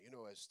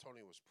as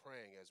Tony was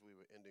praying, as we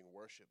were ending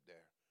worship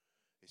there,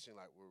 it seemed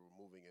like we were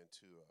moving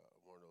into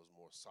one of those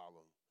more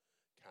solemn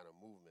kind of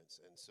movements.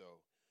 And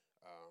so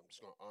I'm just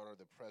going to honor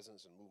the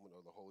presence and movement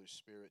of the Holy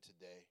Spirit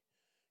today.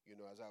 You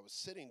know, as I was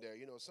sitting there,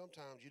 you know,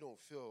 sometimes you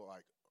don't feel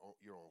like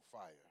you're on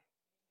fire.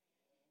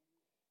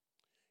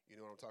 You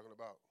know what I'm talking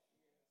about?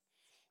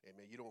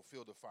 Amen. You don't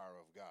feel the fire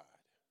of God.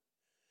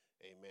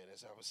 Amen.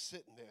 As I was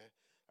sitting there,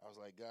 I was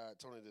like, God,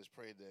 Tony just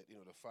prayed that, you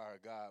know, the fire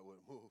of God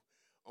would move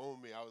on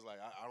me. I was like,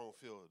 I don't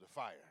feel the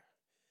fire.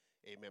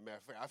 Amen. Matter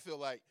of fact, I feel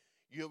like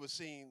you ever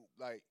seen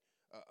like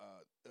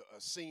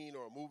a scene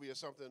or a movie or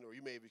something, or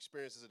you may have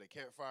experienced this at a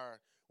campfire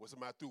where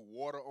somebody threw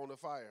water on the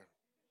fire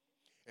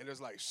and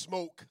there's like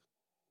smoke,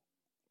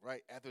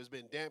 right, after it's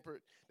been dampened.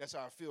 That's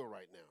how I feel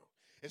right now.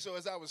 And so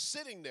as I was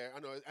sitting there, I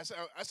know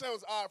I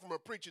sounds odd from a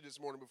preacher this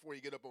morning before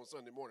you get up on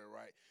Sunday morning,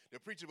 right? The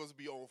preacher was to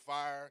be on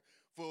fire,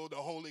 full of the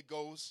Holy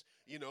Ghost.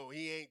 You know,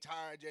 he ain't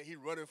tired yet. He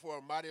running for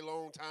a mighty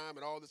long time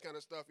and all this kind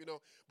of stuff, you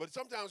know. But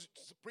sometimes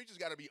preachers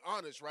got to be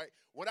honest, right?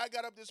 When I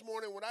got up this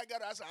morning, I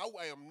said,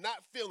 I am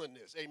not feeling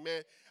this,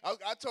 amen.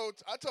 I told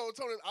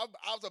Tony, I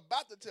was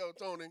about to tell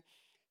Tony,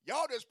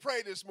 y'all just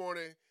pray this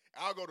morning,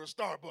 I'll go to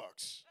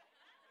Starbucks.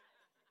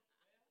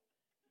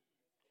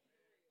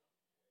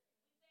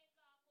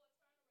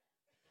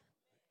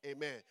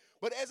 Amen.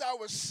 But as I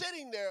was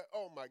sitting there,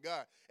 oh my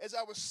God, as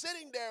I was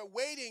sitting there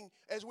waiting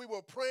as we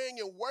were praying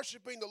and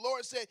worshiping, the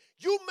Lord said,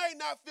 you may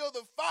not feel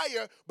the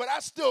fire, but I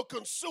still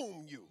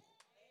consume you.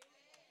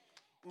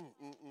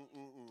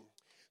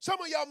 Some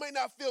of y'all may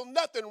not feel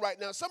nothing right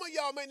now. Some of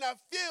y'all may not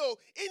feel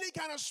any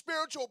kind of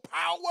spiritual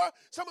power.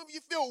 Some of you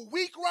feel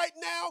weak right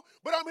now,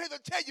 but I'm here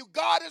to tell you,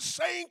 God is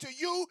saying to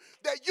you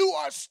that you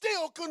are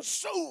still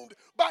consumed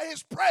by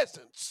his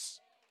presence.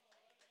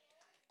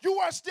 You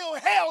are still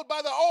held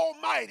by the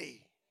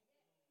Almighty.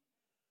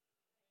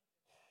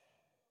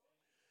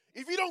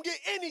 If you don't get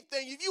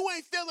anything, if you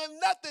ain't feeling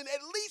nothing, at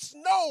least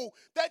know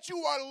that you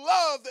are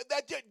loved,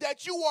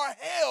 that you are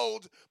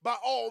held by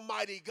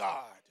Almighty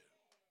God.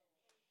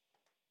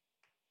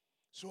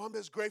 So I'm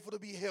just grateful to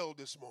be held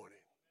this morning.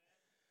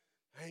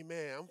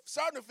 Amen. I'm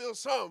starting to feel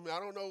something. I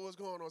don't know what's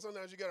going on.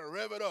 Sometimes you got to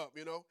rev it up,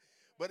 you know.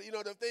 But, you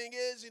know, the thing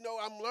is, you know,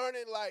 I'm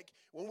learning, like,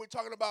 when we're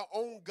talking about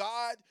on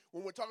God,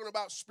 when we're talking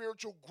about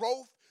spiritual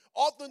growth,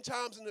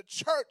 oftentimes in the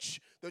church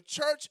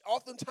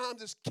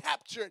oftentimes is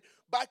captured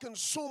by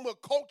consumer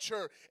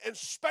culture and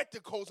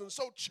spectacles. And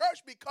so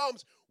church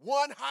becomes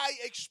one high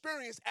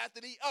experience after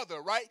the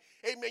other, right?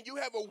 Amen. You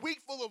have a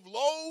week full of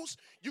lows.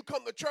 You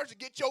come to church to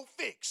get your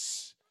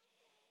fix.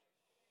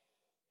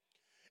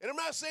 And I'm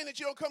not saying that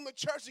you don't come to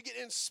church to get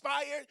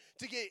inspired,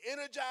 to get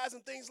energized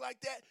and things like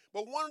that.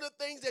 But one of the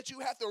things that you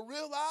have to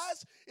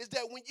realize is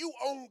that when you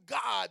own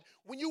God,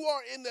 when you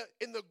are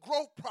in the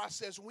growth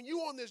process, when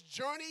you're on this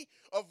journey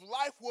of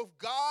life with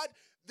God,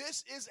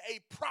 this is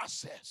a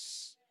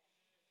process.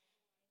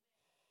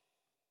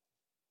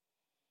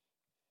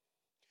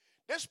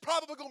 There's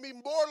probably going to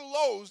be more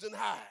lows than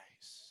highs.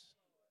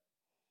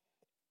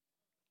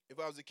 If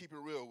I was to keep it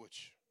real with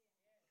you.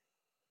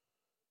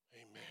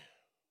 Amen.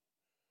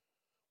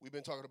 We've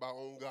been talking about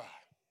on God.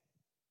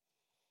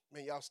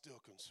 Man, y'all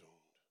still consumed.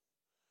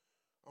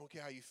 I don't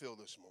care how you feel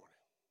this morning.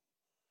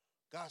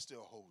 God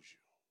still holds you.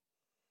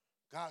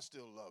 God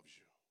still loves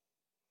you.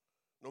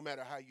 No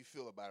matter how you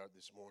feel about it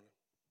this morning.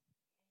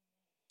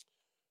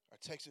 Our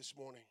text this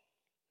morning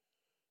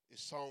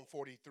is Psalm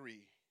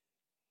 43,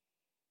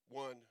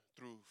 1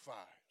 through 5.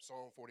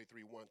 Psalm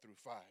 43, 1 through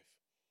 5.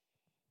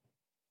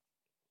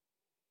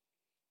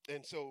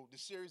 And so the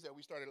series that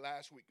we started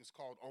last week is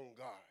called On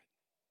God.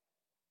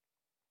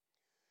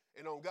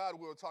 And on God,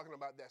 we were talking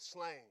about that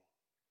slang,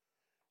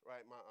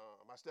 right?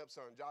 My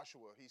stepson,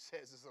 Joshua, he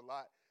says this a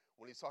lot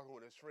when he's talking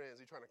with his friends.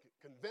 He's trying to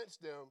convince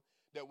them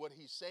that what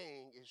he's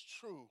saying is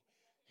true.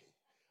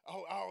 I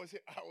always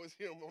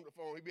hear him on the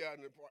phone. He'd be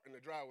out in the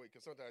driveway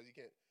because sometimes he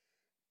can't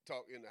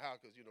talk in the house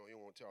because, you know, he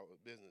don't want to talk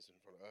business in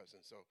front of us.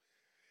 And so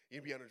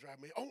he'd be on the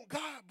driveway, on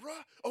God, bro.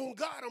 On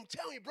God, I'm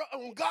telling you, bro.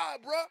 On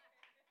God, bro.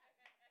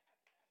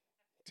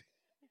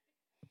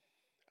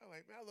 I'm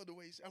like, man, I love the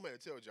way he says. I'm going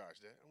to tell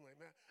Josh that. I'm like,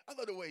 man, I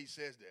love the way he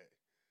says that.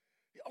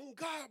 On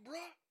God, bro.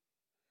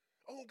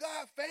 On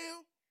God,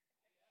 fam.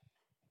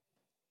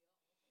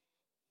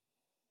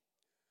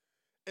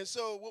 And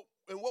so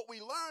what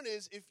we learn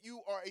is if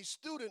you are a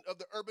student of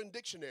the Urban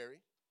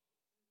Dictionary,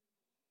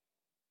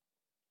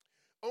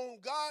 on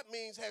God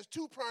has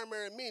two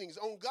primary meanings.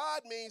 On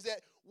God means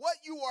that what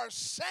you are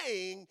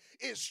saying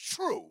is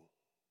true.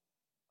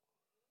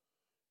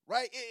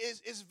 Right?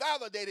 It's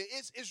validated.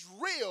 It's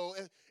real.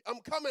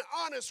 I'm coming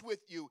honest with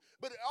you.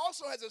 But it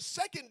also has a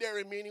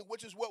secondary meaning,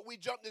 which is what we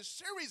jumped this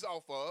series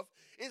off of,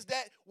 is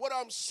that what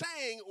I'm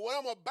saying, what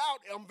I'm about,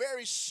 I'm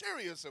very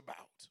serious about.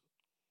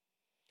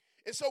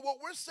 And so what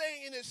we're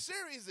saying in this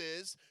series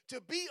is to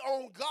be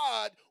on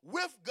God,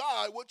 with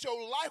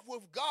your life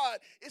with God,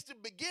 is to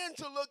begin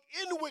to look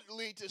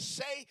inwardly to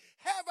say,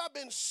 have I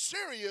been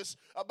serious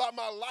about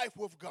my life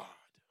with God?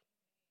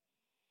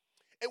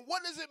 And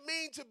what does it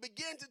mean to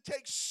begin to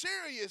take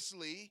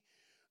seriously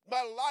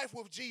my life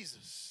with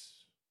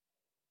Jesus?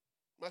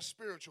 my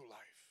spiritual life.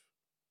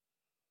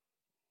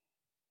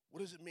 What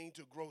does it mean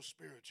to grow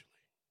spiritually?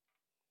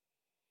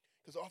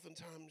 Because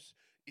oftentimes,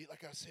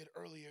 like I said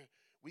earlier,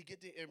 we get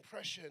the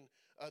impression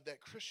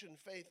that Christian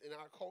faith in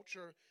our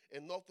culture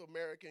in North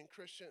American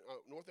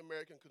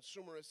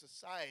consumerist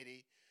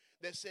society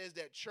that says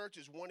that church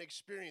is one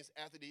experience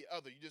after the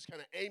other. You just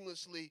kind of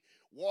aimlessly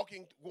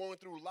going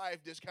through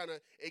life, just kind of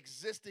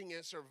existing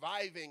and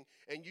surviving.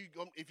 And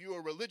if you're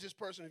a religious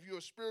person, if you're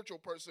a spiritual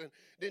person,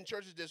 then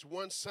church is just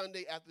one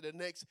Sunday after the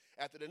next,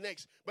 after the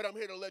next. But I'm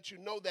here to let you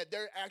know that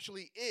there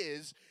actually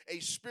is a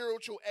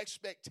spiritual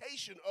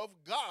expectation of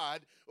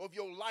God, of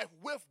your life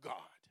with God.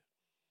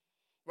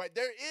 Right?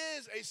 There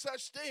is a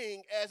such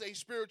thing as a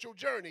spiritual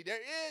journey. There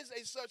is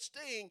a such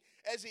thing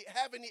as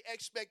having the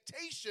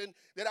expectation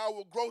that I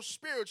will grow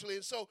spiritually.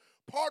 And so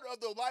part of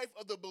the life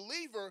of the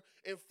believer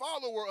and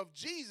follower of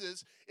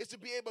Jesus is to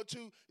be able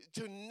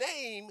to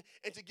name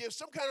and to give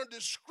some kind of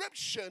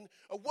description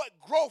of what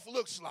growth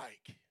looks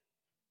like.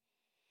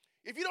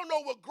 If you don't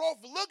know what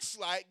growth looks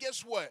like,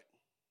 guess what?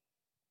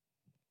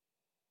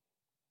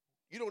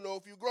 You don't know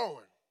if you're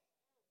growing.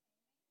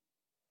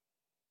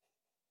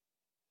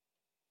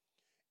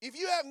 If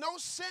you have no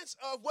sense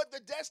of what the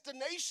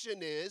destination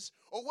is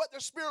or what the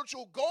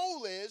spiritual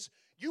goal is,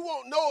 you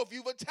won't know if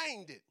you've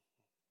attained it.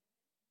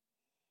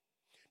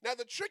 Now,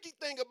 the tricky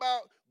thing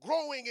about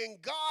growing in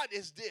God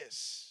is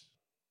this.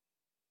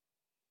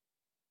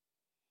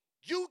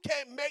 You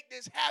can't make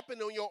this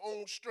happen on your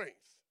own strength.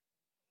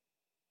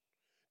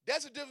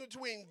 There's a difference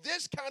between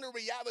this kind of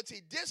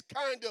reality, this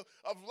kind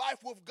of life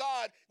with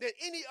God, than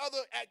any other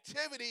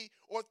activity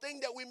or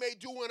thing that we may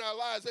do in our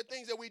lives. There are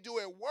things that we do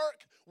at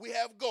work, we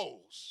have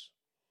goals.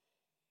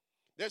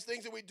 There's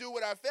things that we do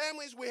with our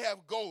families, we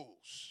have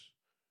goals.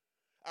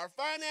 Our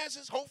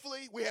finances,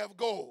 hopefully, we have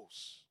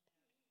goals.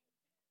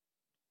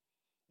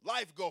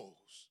 Life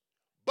goals,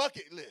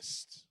 bucket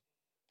lists.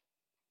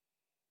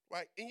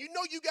 Right? And you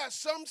know you got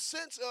some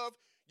sense of,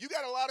 you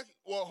got a lot of,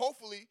 well,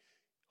 hopefully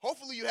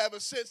you have a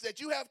sense that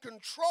you have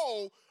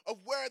control of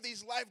where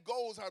these life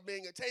goals are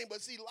being attained.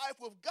 But see, life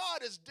with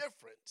God is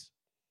different.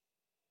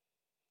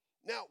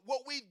 Now,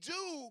 what we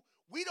do,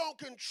 we don't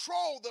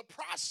control the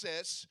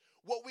process.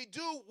 What we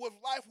do with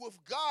life with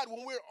God,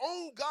 when we're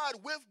on God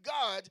with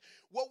God,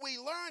 what we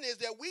learn is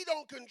that we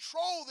don't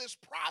control this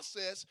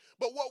process,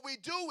 but what we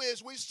do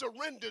is we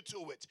surrender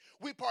to it.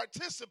 We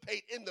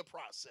participate in the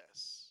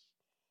process.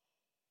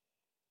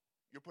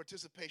 Your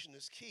participation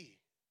is key.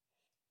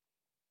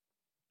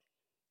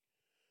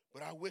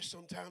 But I wish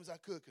sometimes I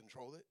could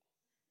control it.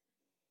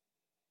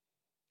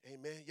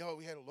 Amen. Y'all,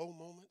 we had low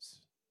moments,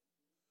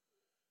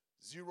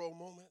 zero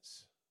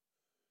moments.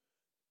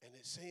 And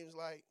it seems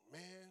like,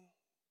 man,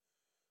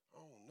 I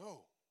don't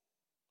know.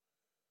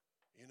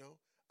 You know,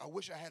 I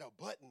wish I had a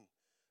button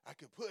I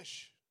could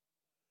push.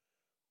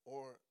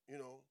 Or, you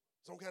know,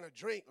 some kind of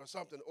drink or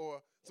something.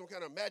 Or some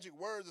kind of magic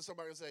words that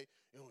somebody can say,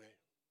 okay.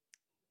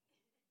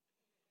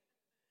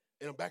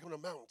 And I'm back on the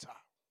mountaintop.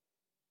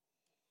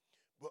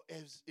 But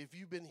if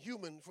you've been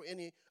human for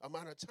any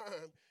amount of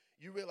time,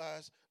 you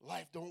realize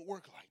life don't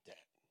work like that.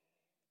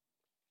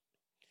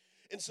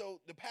 And so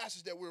the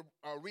passage that we're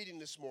reading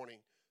this morning,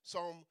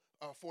 Psalm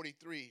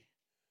 43,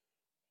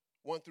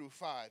 1 through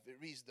 5, it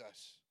reads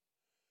thus.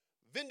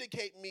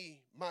 Vindicate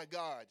me, my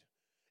God,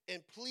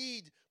 and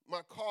plead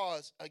my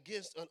cause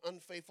against an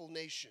unfaithful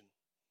nation.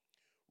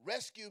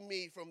 Rescue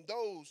me from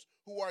those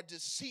who are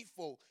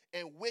deceitful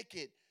and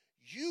wicked.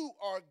 You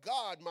are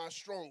God, my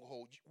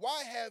stronghold.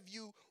 Why have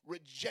you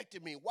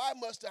rejected me? Why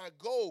must I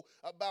go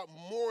about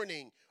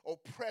mourning,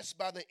 oppressed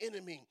by the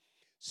enemy?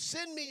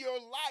 Send me your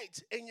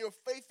light and your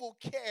faithful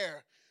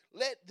care.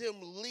 Let them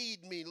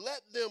lead me.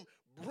 Let them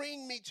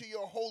bring me to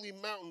your holy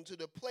mountain, to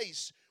the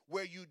place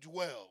where you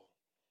dwell.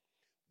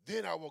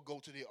 Then I will go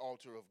to the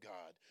altar of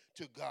God,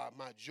 to God,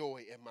 my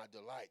joy and my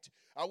delight.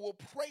 I will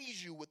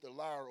praise you with the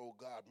lyre, O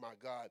God, my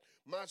God.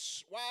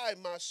 Why,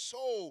 my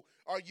soul,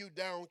 are you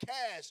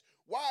downcast?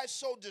 Why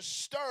so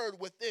disturbed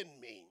within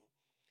me?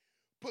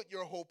 Put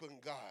your hope in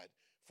God,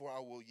 for I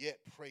will yet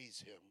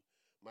praise him,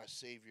 my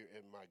Savior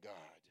and my God.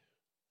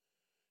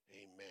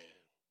 Amen.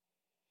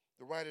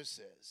 The writer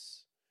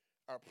says,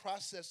 our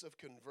process of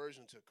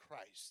conversion to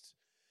Christ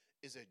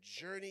is a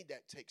journey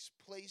that takes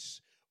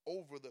place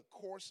over the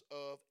course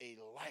of a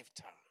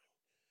lifetime.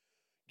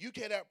 You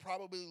can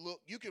probably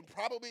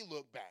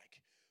look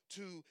back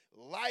to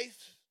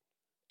life,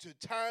 to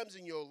times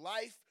in your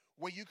life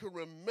where you can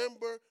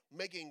remember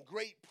making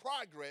great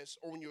progress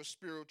on your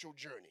spiritual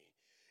journey.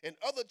 And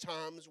other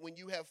times when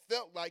you have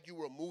felt like you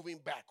were moving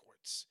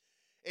backwards.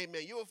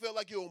 Amen. You ever felt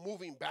like you were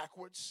moving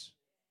backwards?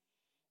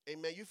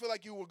 Amen. You feel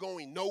like you were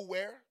going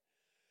nowhere?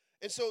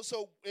 And so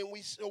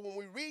when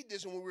we read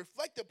this and we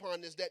reflect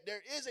upon this, that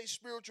there is a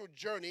spiritual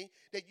journey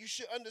that you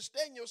should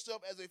understand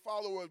yourself as a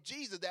follower of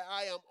Jesus, that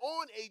I am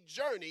on a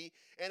journey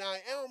and I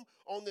am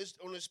on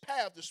this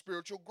path to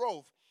spiritual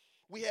growth.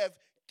 We have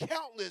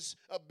countless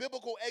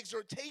biblical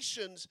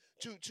exhortations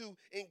to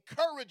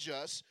encourage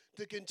us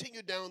to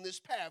continue down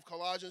this path.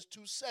 Colossians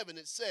 2:7,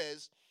 it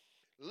says,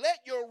 Let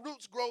your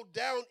roots grow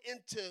down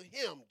into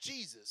him,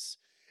 Jesus,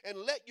 and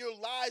let your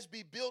lives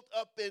be built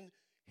up in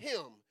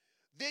him.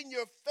 Then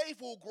your faith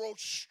will grow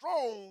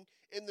strong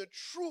in the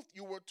truth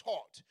you were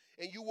taught,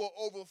 and you will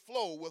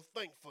overflow with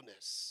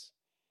thankfulness.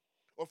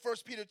 Or 1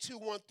 Peter 2,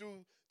 1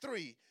 through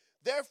 3.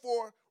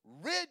 Therefore,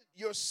 rid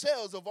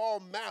yourselves of all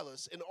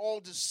malice and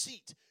all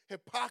deceit,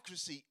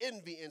 hypocrisy,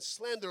 envy, and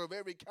slander of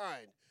every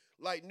kind.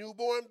 Like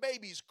newborn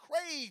babies,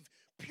 crave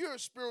pure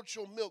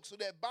spiritual milk, so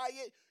that by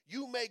it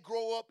you may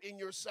grow up in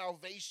your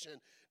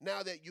salvation,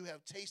 now that you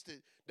have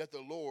tasted that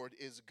the Lord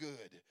is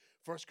good.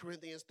 1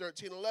 Corinthians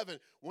 13:11.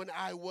 When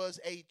I was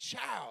a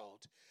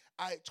child,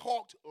 I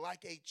talked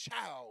like a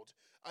child.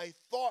 I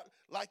thought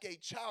like a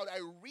child. I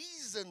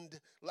reasoned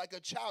like a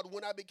child.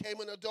 When I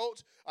became an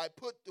adult, I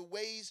put the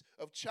ways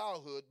of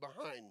childhood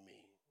behind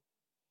me.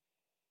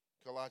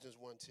 Colossians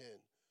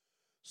 1:10.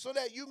 So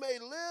that you may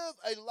live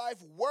a life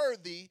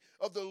worthy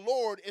of the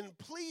Lord and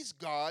please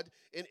God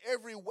in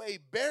every way,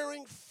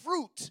 bearing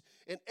fruit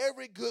in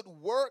every good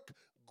work,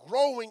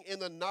 growing in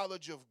the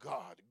knowledge of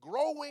God.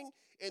 Growing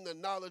in the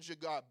knowledge of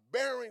God.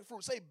 Bearing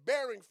fruit. Say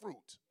bearing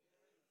fruit.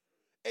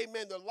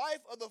 Amen. The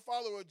life of the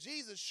follower of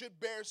Jesus should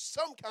bear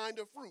some kind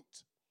of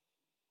fruit.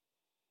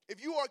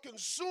 If you are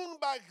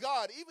consumed by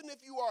God, even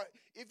if you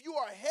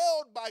are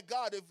held by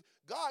God, if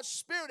God's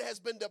Spirit has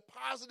been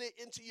deposited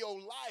into your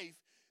life,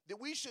 that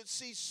we should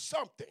see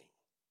something.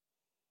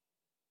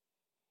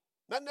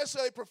 Not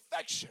necessarily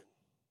perfection,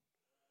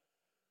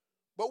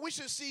 but we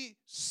should see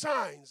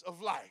signs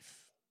of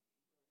life.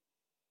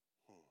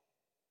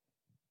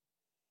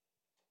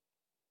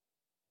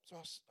 So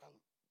I'll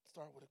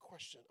start with a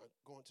question. I'll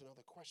go into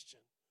another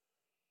question.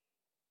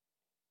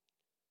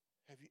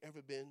 Have you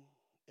ever been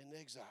in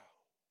exile?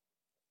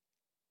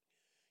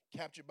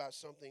 Captured by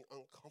something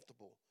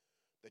uncomfortable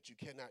that you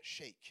cannot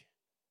shake?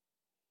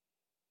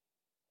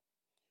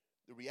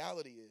 The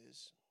reality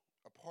is,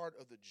 a part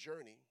of the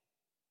journey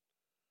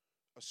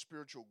of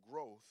spiritual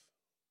growth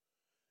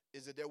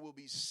is that there will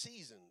be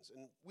seasons.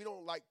 And we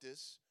don't like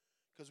this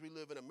because we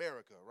live in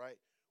America, right?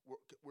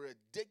 We're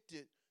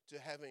addicted to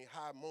having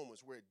high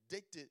moments. We're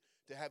addicted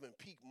to having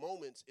peak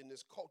moments in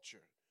this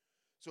culture.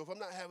 So if I'm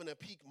not having a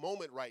peak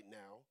moment right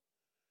now,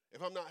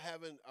 if I'm not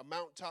having a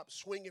mountaintop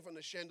swinging from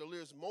the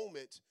chandeliers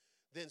moment,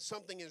 then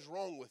something is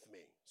wrong with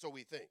me, so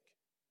we think,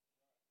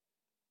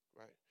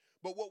 right?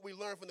 But what we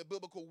learn from the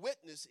biblical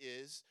witness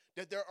is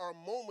that there are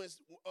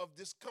moments of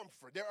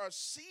discomfort. There are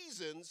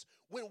seasons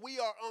when we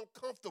are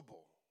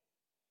uncomfortable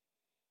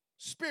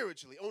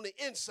spiritually on the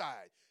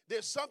inside.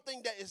 There's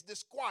something that is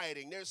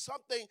disquieting. There's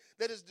something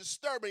that is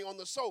disturbing on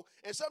the soul.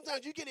 And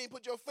sometimes you can't even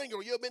put your finger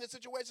on it. You've been in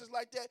situations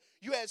like that.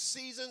 You had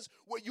seasons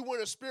where you were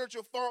in a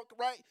spiritual funk,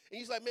 right? And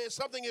you're like, man,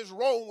 something is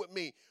wrong with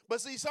me. But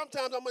see,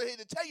 sometimes I'm here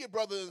to tell you,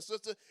 brothers and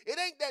sisters, it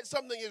ain't that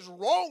something is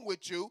wrong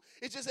with you.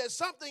 It's just that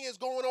something is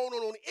going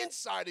on the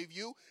inside of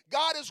you.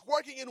 God is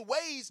working in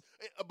ways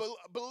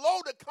below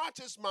the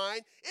conscious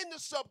mind, in the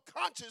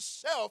subconscious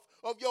self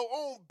of your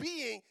own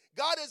being.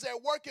 God is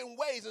at work in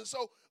ways. And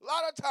so a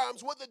lot of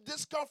times what the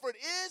discomfort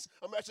is,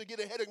 I'm actually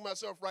getting ahead of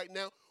myself right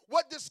now.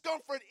 What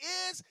discomfort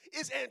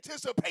is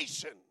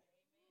anticipation.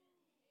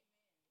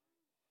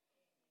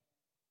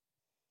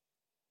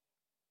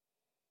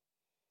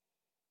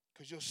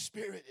 Because your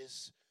spirit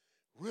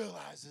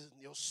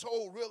your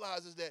soul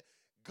realizes that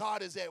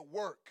God is at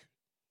work.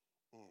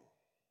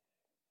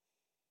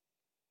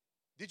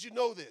 Did you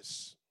know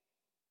this?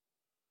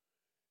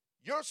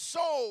 Your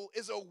soul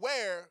is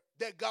aware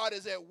that God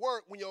is at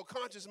work when your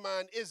conscious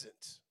mind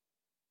isn't.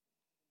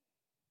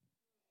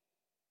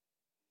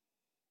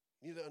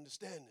 You need to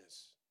understand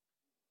this.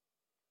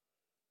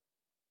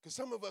 Because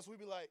some of us, we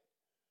be like,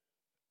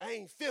 I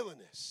ain't feeling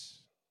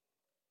this.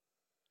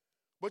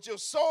 But your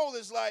soul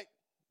is like,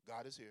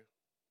 God is here.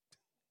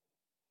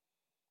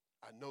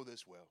 I know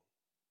this well.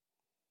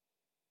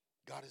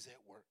 God is at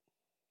work.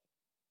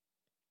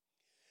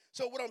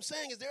 So what I'm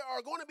saying is there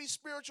are going to be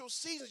spiritual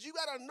seasons. You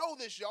got to know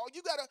this, y'all.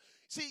 You got to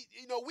see,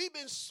 we've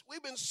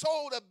been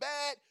sold a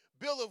bad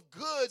bill of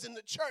goods in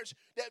the church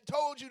that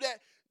told you that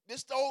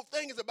the whole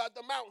thing is about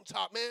the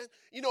mountaintop, man.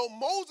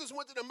 Moses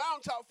went to the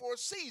mountaintop for a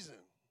season.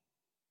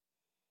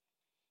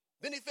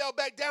 Then he fell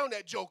back down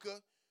that joker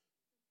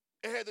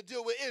and had to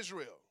deal with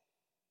Israel.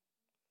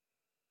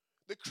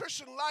 The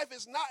Christian life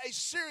is not a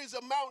series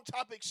of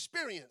mountaintop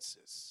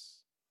experiences.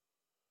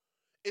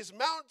 It's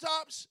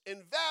mountaintops and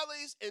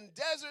valleys and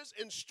deserts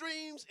and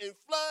streams and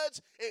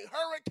floods and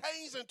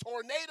hurricanes and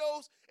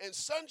tornadoes and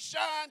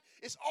sunshine.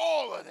 It's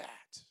all of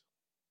that.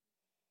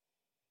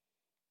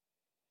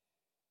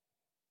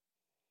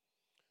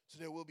 So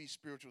there will be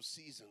spiritual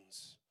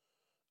seasons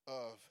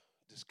of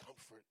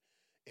discomfort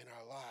in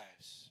our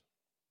lives.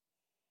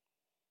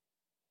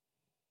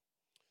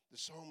 The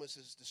psalmist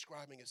is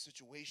describing a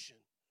situation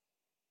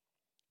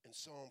in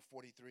Psalm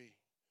 43.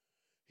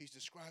 He's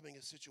describing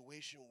a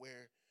situation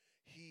where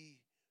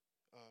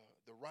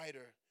the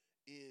writer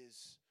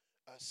is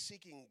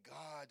seeking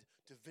God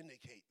to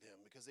vindicate them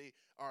because they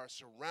are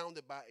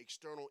surrounded by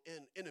external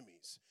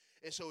enemies.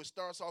 And so it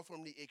starts off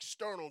from the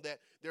external, that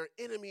there are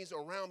enemies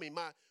around me,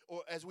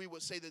 or as we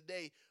would say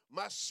today,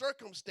 my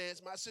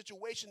circumstance, my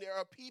situation. There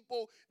are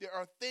people, there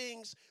are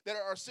things,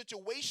 there are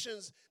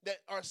situations that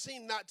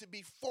seem not to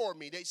be for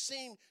me. They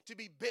seem to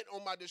be bent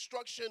on my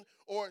destruction,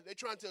 or they're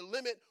trying to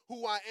limit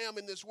who I am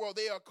in this world.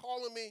 They are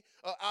calling me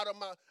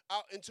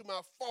out into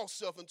my false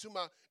self,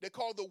 they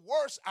call the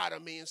worst out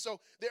of me. And so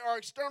there are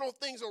external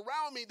things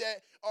around me that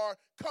are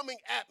coming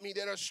at me,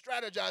 that are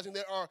strategizing,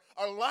 that are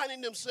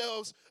lining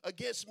themselves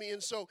against me.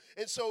 And so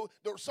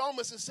the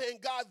psalmist is saying,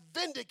 God,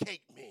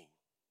 vindicate me.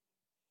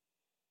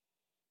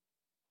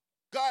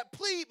 God,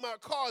 plead my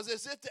cause,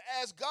 as if to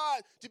ask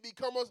God to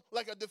become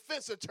like a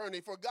defense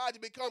attorney, for God to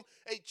become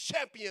a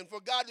champion, for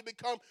God to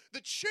become the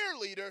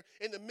cheerleader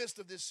in the midst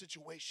of this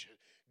situation.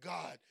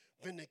 God,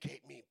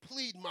 vindicate me.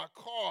 Plead my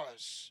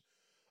cause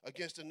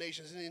against the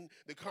nations. And then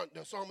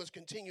the psalmist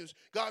continues,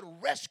 God,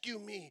 rescue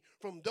me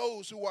from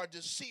those who are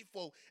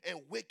deceitful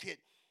and wicked.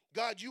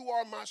 God, you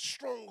are my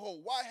stronghold.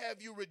 Why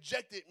have you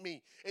rejected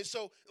me? And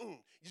so,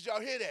 did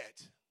y'all hear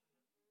that?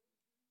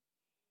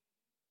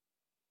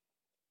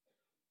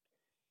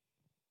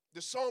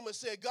 The psalmist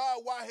said, God,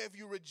 why have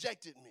you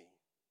rejected me?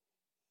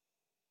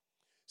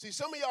 See,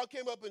 some of y'all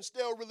came up in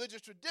stale religious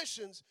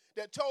traditions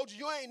that told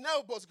you ain't never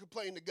supposed to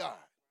complain to God.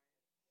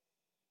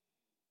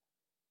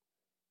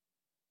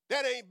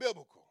 That ain't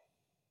biblical.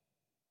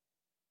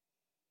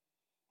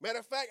 Matter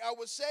of fact, I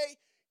would say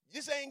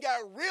this ain't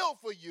got real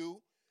for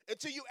you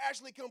until you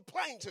actually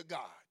complain to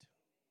God.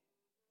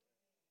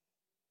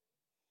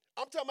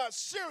 I'm talking about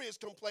serious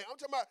complaint. I'm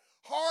talking about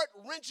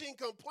heart-wrenching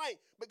complaint,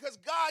 because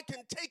God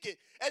can take it,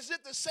 as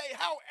if to say,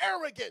 how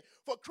arrogant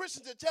for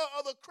Christians to tell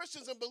other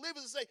Christians and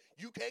believers to say,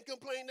 you can't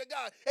complain to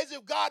God, as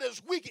if God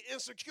is weak and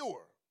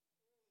insecure.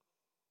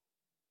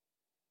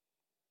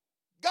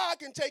 God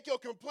can take your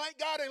complaint.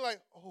 God ain't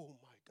like, oh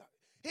my God.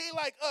 He ain't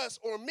like us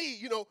or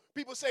me.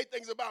 People say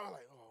things about me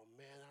like, oh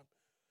man,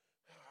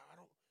 I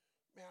don't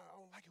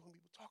like it when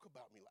people talk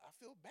about me. I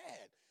feel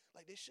bad.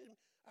 Like they shouldn't.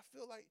 I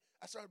feel like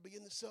I started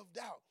beginning to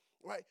self-doubt.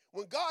 Right?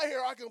 When God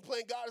hear I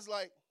complain, God is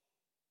like,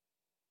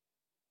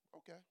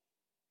 okay.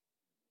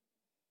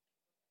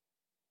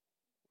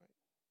 Right?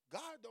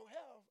 God don't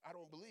have, I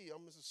don't believe,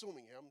 I'm just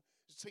assuming here. I'm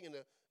just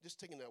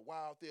taking a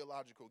wild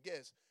theological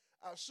guess.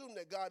 I assume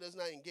that God does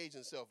not engage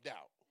in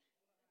self-doubt.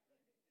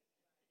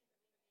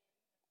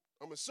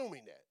 I'm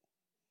assuming that.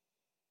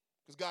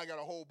 Because God got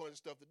a whole bunch of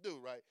stuff to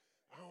do, right?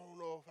 I don't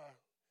know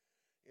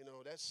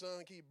if that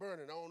sun keep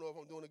burning. I don't know if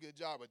I'm doing a good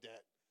job at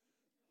that.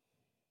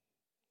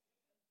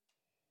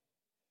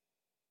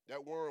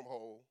 That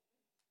wormhole,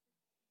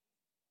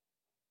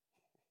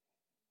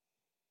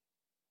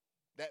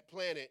 that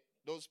planet,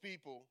 those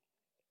people,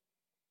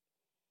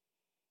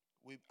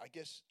 I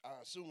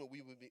assume that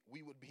we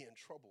would be in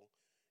trouble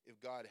if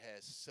God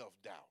has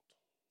self-doubt.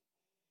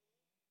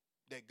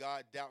 That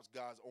God doubts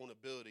God's own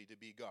ability to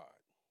be God.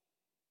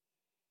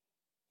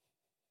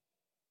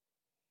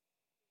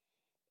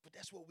 But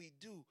that's what we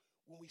do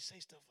when we say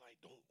stuff like,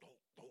 don't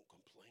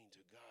complain to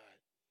God.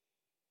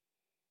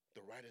 The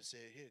writer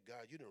said here,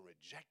 God, you done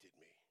rejected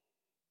me.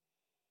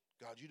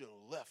 God, you done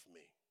left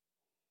me.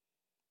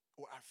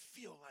 Or I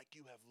feel like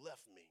you have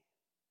left me.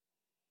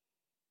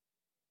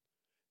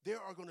 There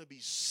are going to be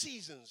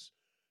seasons,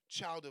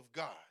 child of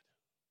God,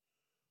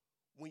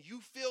 when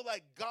you feel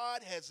like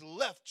God has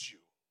left you.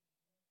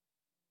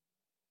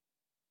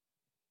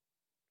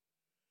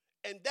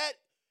 And that,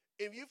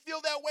 if you feel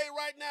that way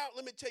right now,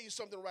 let me tell you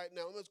something right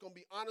now. I'm just going to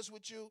be honest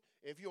with you.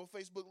 If you're on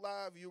Facebook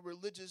Live, you're a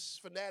religious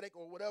fanatic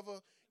or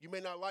whatever, you may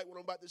not like what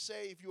I'm about to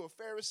say. If you're a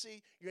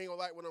Pharisee, you ain't going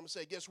to like what I'm going to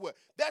say. Guess what?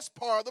 That's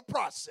part of the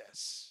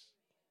process.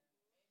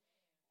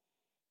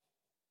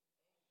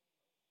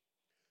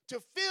 To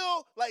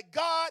feel like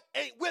God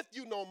ain't with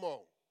you no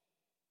more.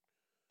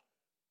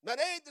 Now,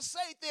 they ain't to say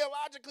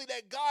theologically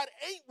that God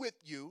ain't with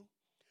you,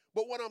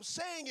 but what I'm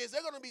saying is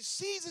there are going to be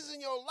seasons in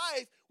your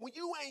life when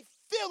you ain't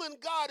feeling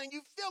God and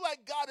you feel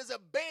like God has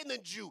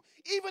abandoned you,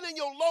 even in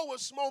your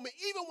lowest moment,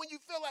 even when you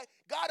feel like,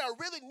 God, I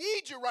really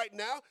need you right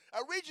now.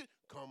 I need you.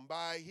 Come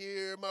by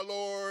here, my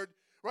Lord.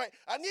 Right?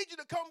 I need you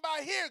to come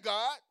by here,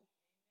 God.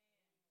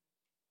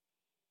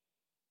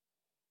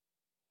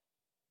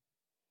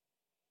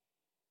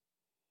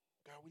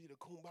 God, we need a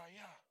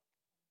kumbaya.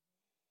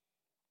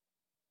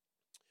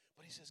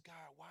 But he says, God,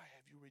 why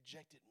have you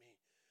rejected me?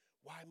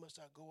 Why must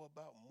I go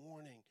about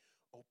mourning,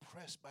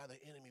 oppressed by the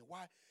enemy?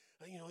 Why,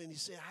 and he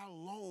said, how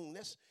long?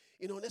 That's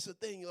the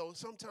thing,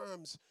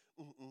 sometimes,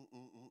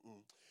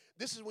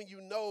 This is when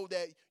you know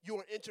that you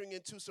are entering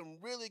into some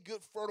really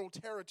good fertile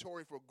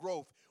territory for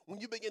growth. When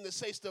you begin to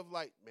say stuff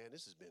like, man,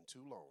 this has been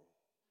too long.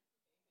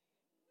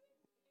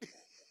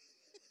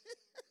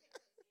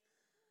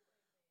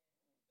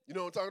 You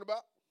know what I'm talking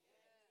about?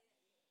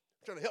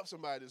 I'm trying to help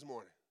somebody this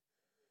morning.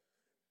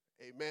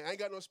 Amen. I ain't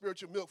got no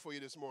spiritual milk for you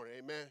this morning.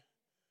 Amen.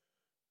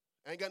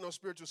 I ain't got no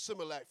spiritual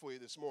Similac for you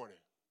this morning.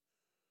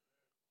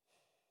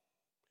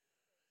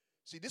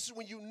 See, this is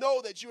when you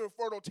know that you're in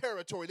fertile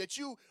territory, that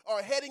you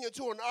are heading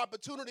into an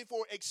opportunity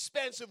for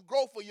expansive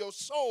growth for your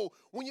soul.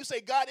 When you say,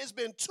 God, it's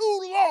been too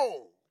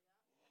long.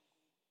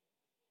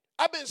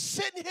 I've been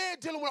sitting here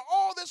dealing with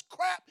all this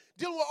crap,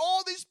 dealing with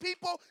all these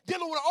people,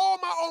 dealing with all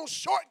my own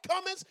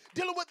shortcomings,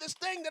 dealing with this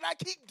thing that I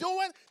keep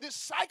doing, this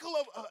cycle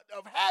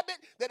of habit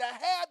that I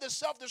have, this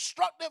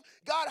self-destructive.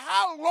 God,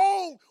 how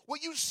long will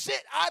you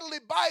sit idly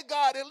by,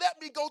 God, and let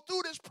me go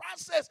through this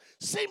process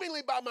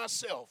seemingly by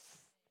myself?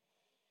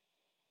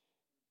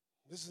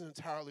 This is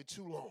entirely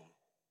too long.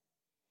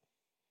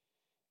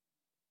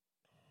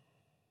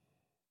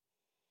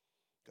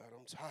 God,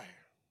 I'm tired.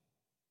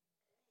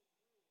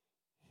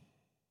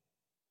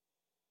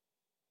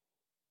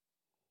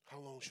 How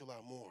long shall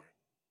I mourn?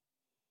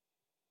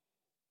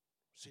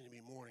 I seem to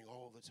be mourning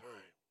all the time.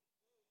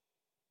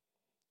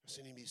 I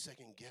seem to be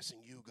second guessing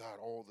you, God,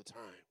 all the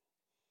time.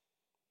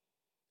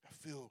 I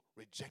feel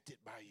rejected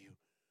by you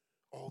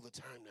all the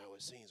time now,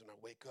 it seems. When I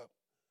wake up,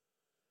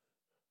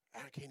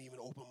 I can't even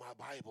open my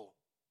Bible.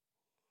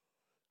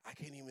 I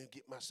can't even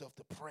get myself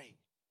to pray.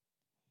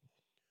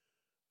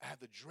 I have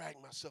to drag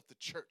myself to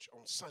church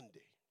on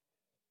Sunday.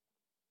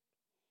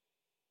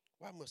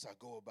 Why must I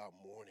go about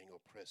mourning,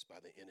 oppressed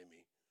by the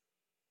enemy?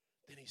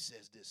 Then he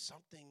says this,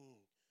 something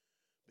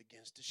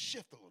begins to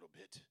shift a little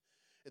bit.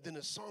 And then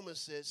the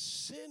psalmist says,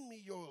 send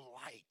me your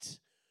light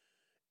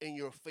and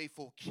your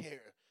faithful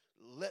care.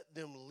 Let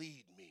them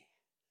lead me.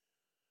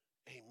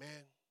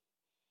 Amen.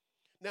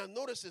 Now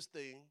notice this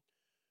thing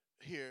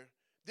here.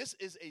 This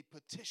is a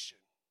petition.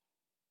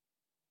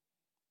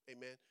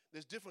 Amen.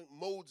 There's different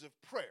modes of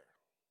prayer,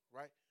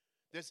 right?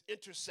 There's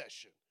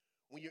intercession.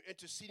 When you're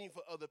interceding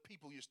for other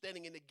people, you're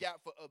standing in the gap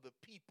for other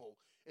people.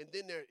 And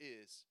then there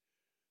is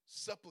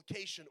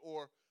supplication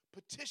or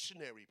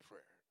petitionary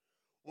prayer,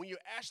 when you're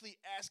actually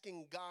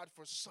asking God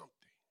for something.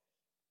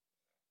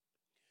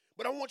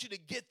 But I want you to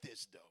get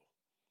this, though.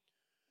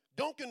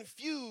 Don't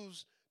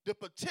confuse the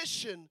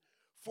petition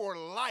for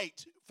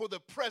light for the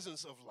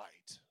presence of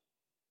light.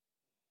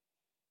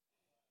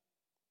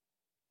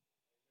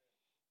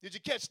 Did you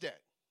catch that?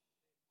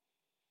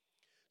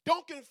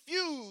 Don't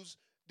confuse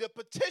the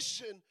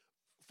petition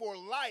for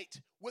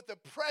light with the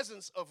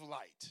presence of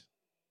light.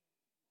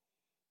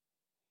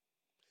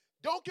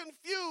 Don't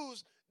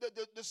confuse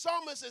the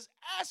psalmist is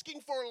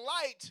asking for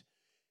light.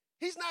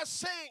 He's not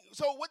saying,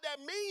 so what that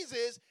means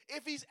is,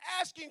 if he's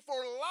asking for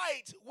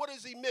light, what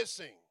is he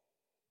missing?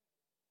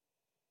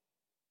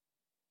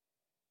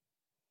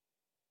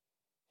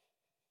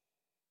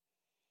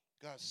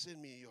 God,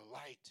 send me your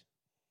light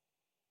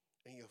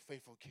and your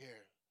faithful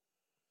care.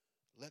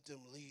 Let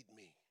them lead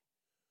me.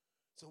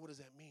 So what does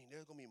that mean?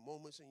 There's going to be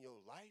moments in your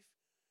life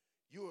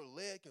you are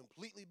led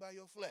completely by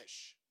your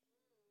flesh.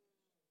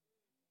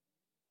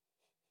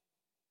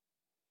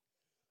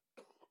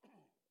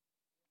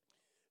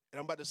 And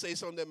I'm about to say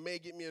something that may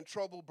get me in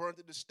trouble, burnt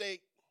at the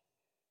stake.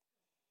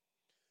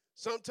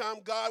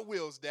 Sometimes God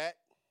wills that.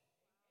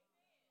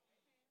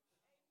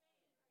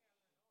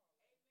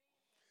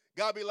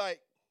 God be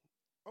like,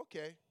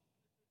 okay,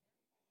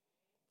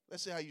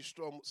 let's see how you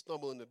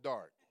stumble in the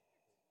dark.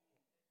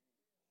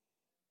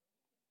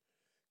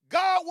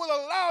 God will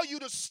allow you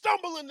to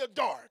stumble in the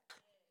dark.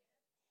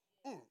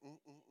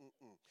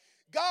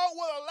 God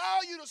will allow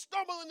you to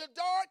stumble in the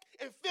dark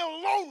and feel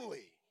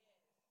lonely.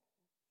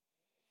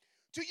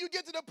 Till you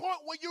get to the point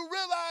where you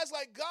realize,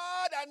 like,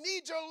 God, I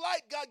need your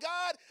light. God,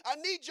 I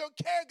need your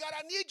care. God,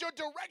 I need your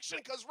direction,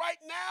 because right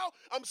now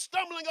I'm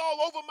stumbling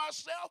all over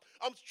myself.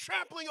 I'm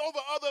trampling over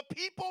other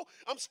people.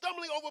 I'm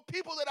stumbling over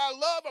people that I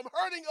love. I'm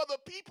hurting other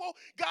people.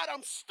 God,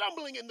 I'm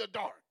stumbling in the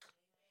dark.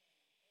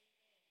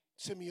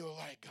 Send me your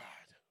light, God.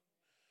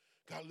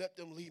 God, let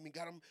them lead me.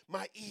 God,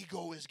 my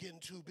ego is getting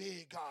too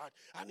big, God.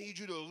 I need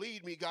you to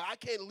lead me, God. I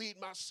can't lead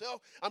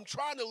myself. I'm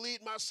trying to lead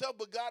myself,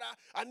 but God,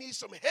 I need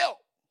some help.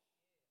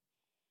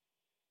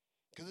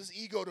 Because this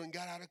ego done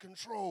got out of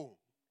control.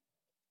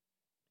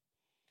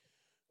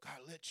 God,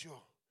 let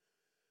your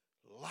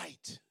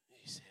light,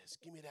 he says,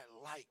 give me that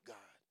light, God.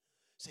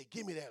 Say,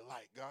 give me that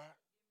light, God.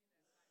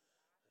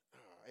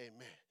 Oh,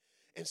 amen.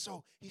 And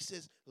so he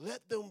says,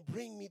 let them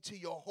bring me to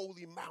your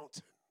holy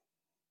mountain.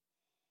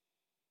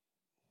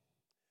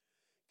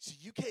 See,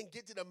 you can't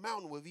get to the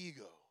mountain with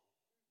ego.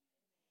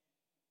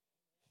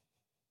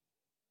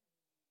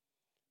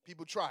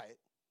 People try it.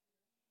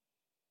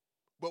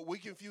 But we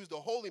confuse the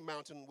holy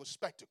mountain with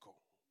spectacle.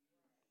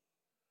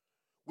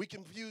 We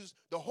confuse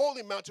the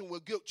holy mountain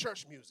with good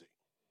church music.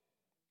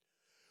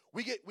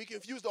 We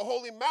confuse the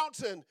holy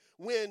mountain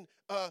when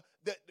the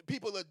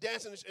people are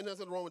dancing, and there's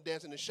nothing wrong with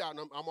dancing and shouting.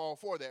 I'm all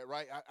for that,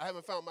 right? I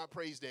haven't found my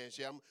praise dance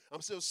yet.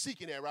 I'm still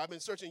seeking that, right? I've been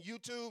searching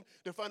YouTube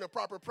to find a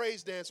proper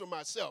praise dance for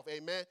myself,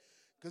 amen?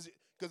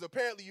 Because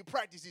apparently you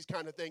practice these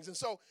kind of things. And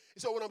so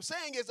what I'm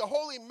saying is the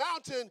holy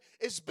mountain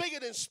is bigger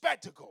than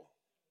spectacle.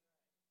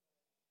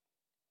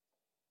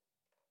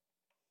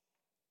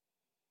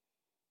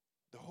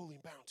 The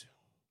holy mountain,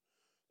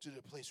 to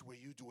the place where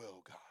you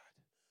dwell, God.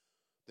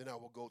 Then I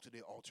will go to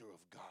the altar of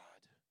God,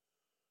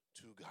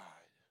 to God.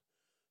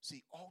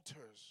 See,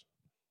 altars.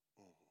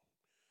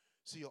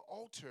 See, an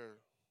altar,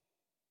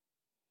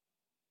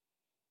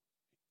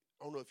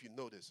 I don't know if you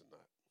know this or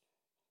not.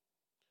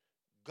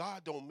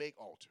 God don't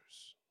make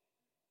altars.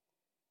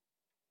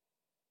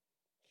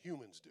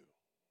 humans do.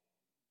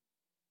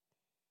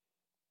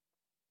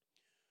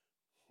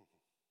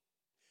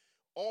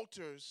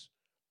 Altars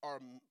are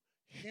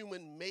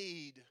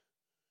human-made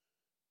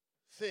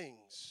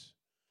things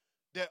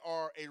that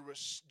are a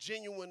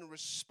genuine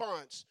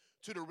response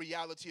to the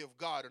reality of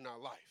God in our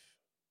life.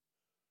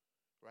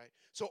 Right?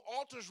 So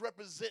altars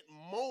represent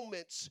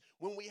moments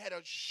when we had a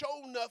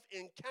show enough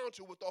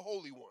encounter with the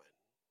Holy One.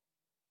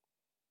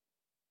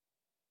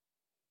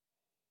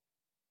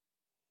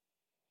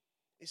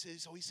 He's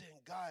saying,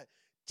 God,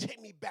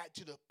 take me back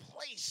to the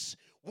place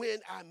when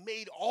I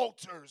made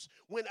altars,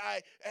 when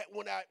I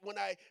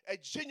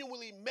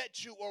genuinely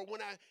met you, or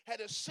when I had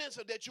a sense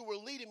of that you were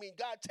leading me.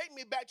 God, take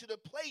me back to the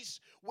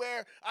place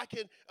where I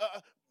can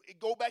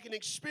go back and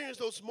experience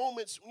those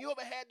moments. You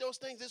ever had those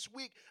things? This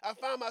week, I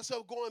found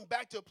myself going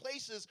back to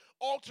places,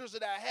 altars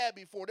that I had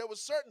before. There were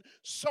certain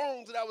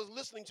songs that I was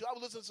listening to. I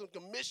was listening to some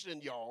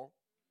Commission, y'all.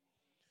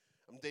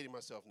 I'm dating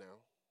myself now.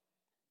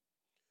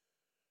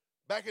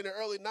 Back in the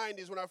early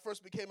 90s when I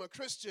first became a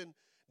Christian,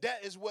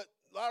 that is what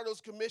a lot of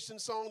those Commission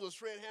songs, those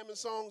Fred Hammond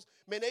songs,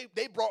 man,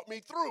 they brought me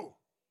through.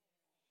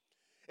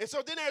 And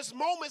so then there's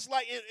moments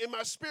like in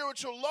my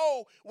spiritual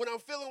low when I'm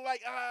feeling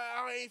like,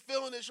 I ain't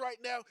feeling this right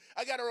now.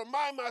 I got to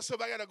remind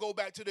myself I got to go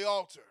back to the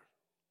altar.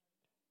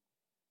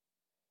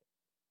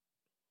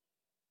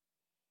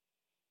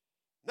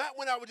 Not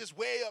when I was just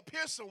way up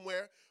here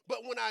somewhere, but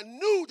when I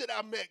knew that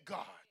I met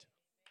God.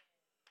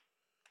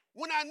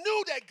 When I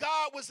knew that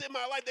God was in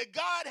my life, that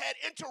God had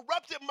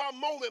interrupted my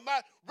moment, my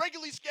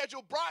regularly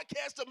scheduled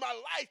broadcast of my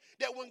life,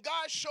 that when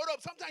God showed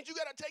up, sometimes you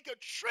got to take a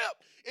trip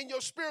in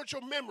your spiritual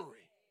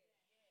memory.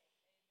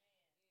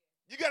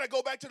 You got to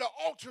go back to the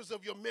altars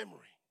of your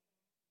memory.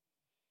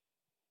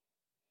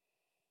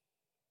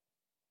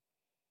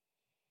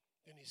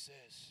 Then he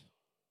says,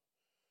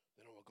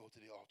 then I will go to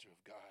the altar of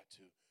God,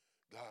 to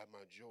God,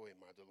 my joy and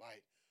my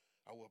delight.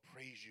 I will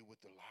praise you with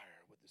the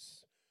lyre, with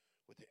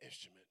the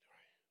instrument,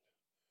 right?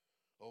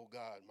 Oh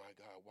God,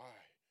 why?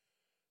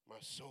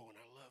 My soul, and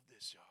I love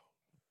this, y'all.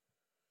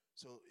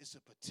 So it's a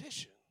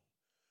petition,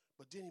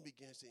 but then he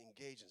begins to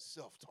engage in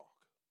self-talk.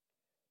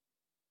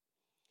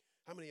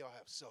 How many of y'all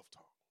have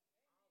self-talk?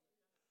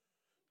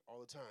 All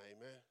the time,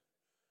 amen?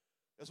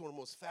 That's one of the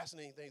most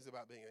fascinating things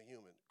about being a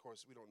human. Of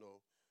course, we don't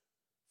know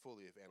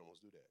fully if animals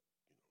do that.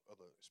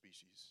 Other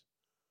species,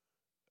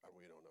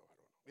 we don't know.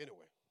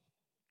 Anyway.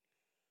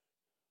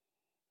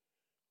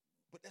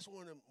 But that's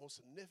one of the most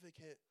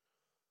significant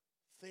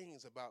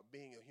things about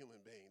being a human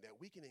being, that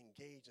we can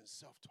engage in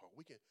self-talk.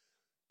 We can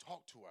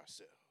talk to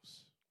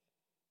ourselves.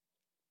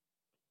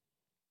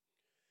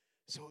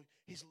 So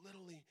he's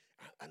literally,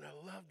 and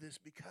I love this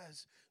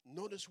because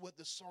notice what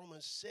the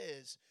psalmist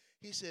says.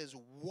 He says,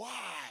 why,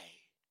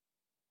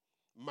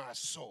 my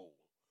soul,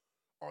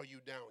 are you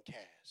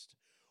downcast?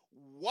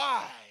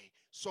 Why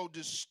so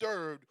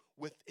disturbed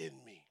within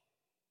me?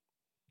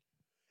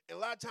 And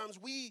a lot of times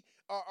we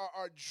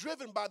are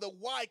driven by the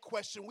why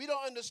question. We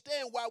don't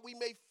understand why we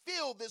may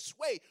feel this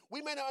way.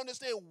 We may not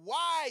understand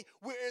why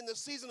we're in the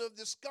season of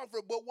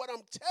discomfort. But what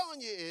I'm telling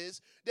you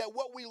is that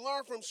what we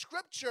learn from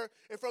Scripture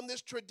and from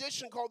this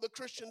tradition called the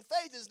Christian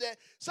faith is that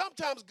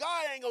sometimes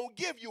God ain't going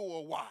to give you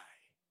a why.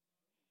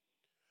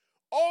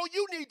 All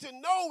you need to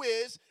know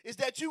is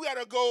that you got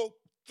to go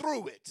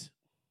through it.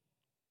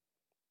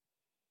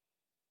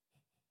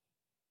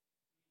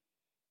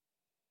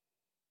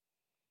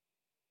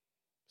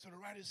 So the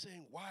writer is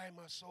saying, why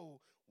am I so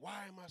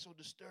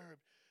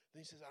disturbed? Then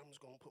he says, I'm just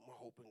going to put my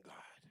hope in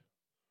God.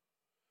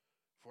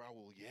 For I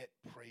will yet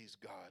praise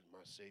God,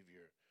 my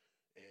Savior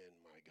and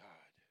my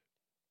God.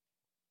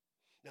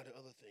 Now the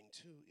other thing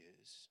too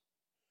is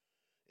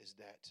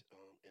that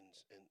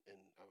in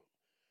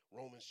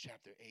Romans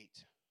chapter 8,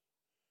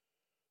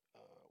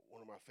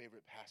 one of my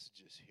favorite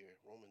passages here,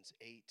 Romans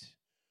 8,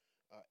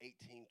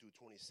 18 through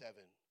 27,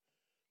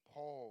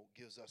 Paul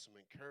gives us some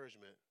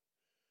encouragement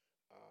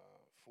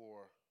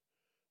for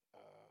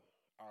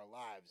our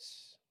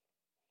lives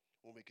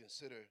when we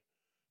consider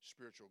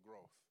spiritual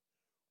growth.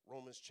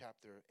 Romans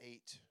chapter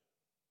 8,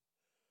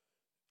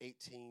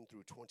 18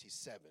 through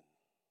 27.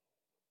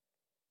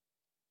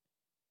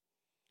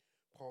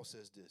 Paul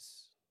says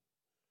this,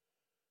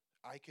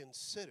 I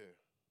consider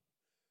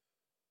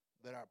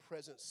that our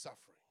present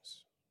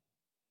sufferings,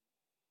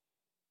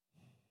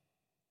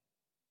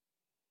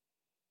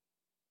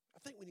 I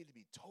think we need to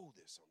be told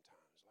this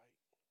sometimes, like,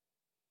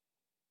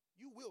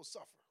 you will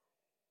suffer.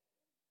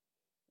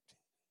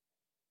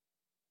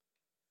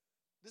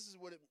 This is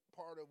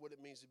part of what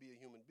it means to be a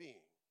human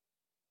being,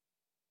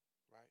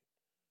 right?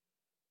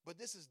 But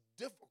this is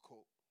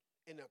difficult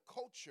in a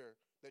culture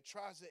that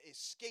tries to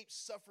escape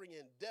suffering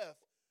and death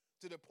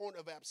to the point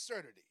of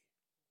absurdity.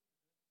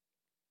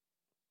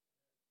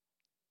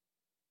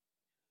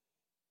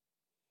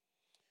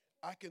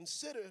 I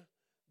consider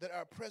that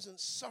our present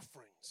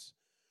sufferings,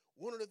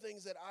 one of the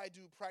things that I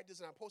do practice,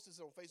 and I posted this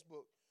on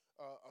Facebook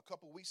a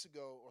couple weeks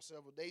ago or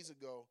several days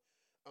ago,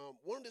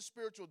 one of the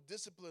spiritual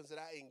disciplines that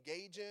I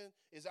engage in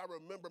is I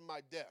remember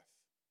my death.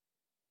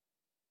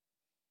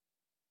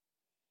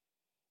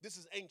 This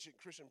is ancient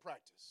Christian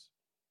practice.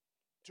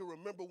 to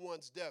remember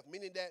one's death,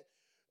 meaning that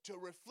to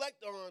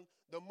reflect on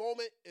the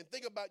moment and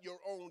think about your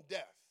own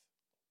death.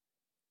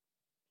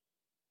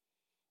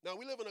 Now,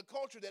 we live in a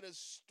culture that is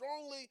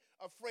strongly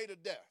afraid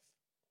of death.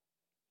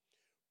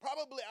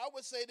 Probably, I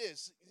would say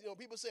this.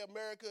 People say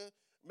America,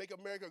 make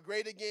America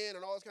great again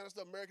and all this kind of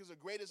stuff. America's the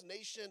greatest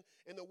nation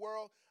in the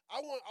world. I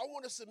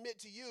want to submit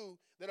to you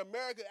that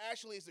America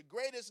actually is the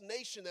greatest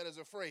nation that is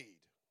afraid.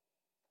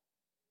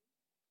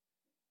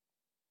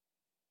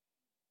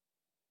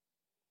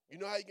 You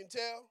know how you can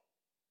tell?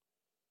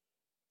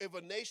 If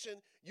a nation,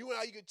 you know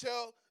how you can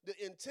tell the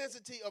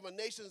intensity of a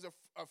nation's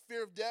a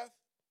fear of death?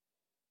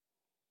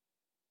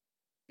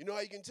 You know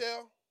how you can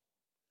tell?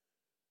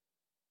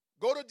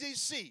 Go to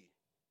D.C.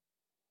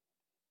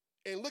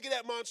 and look at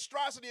that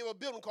monstrosity of a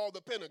building called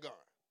the Pentagon.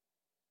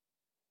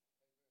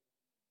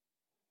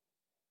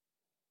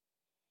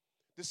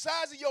 The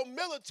size of your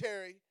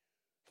military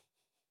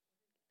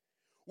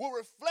will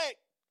reflect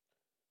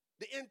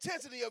the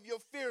intensity of your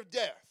fear of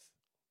death.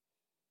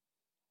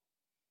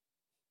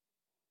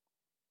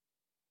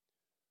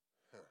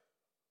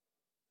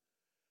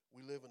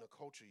 We live in a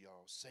culture,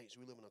 y'all, saints,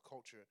 we live in a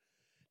culture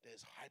that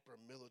is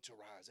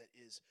hyper-militarized, that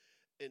is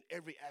in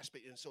every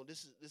aspect. And so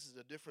this is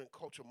a different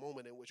cultural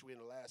moment in which we're in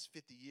the last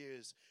 50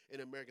 years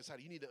in American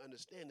society. You need to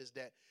understand is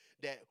that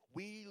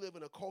we live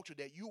in a culture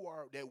that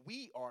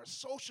we are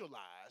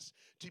socialized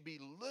to be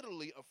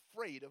literally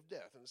afraid of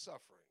death and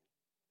suffering.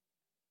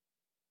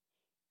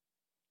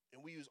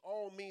 And we use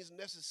all means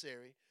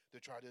necessary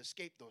to try to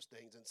escape those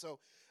things.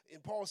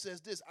 And Paul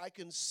says this, I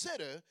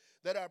consider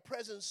that our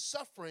present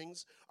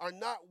sufferings are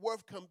not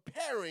worth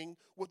comparing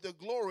with the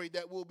glory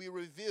that will be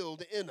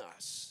revealed in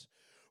us.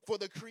 For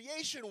the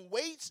creation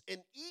waits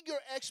in eager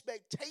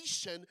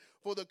expectation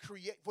for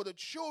the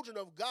children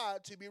of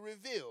God to be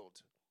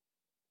revealed.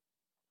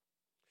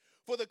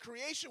 For the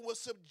creation was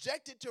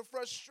subjected to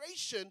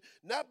frustration,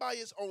 not by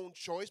its own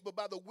choice, but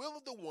by the will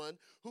of the one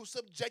who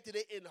subjected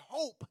it, in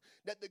hope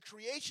that the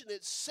creation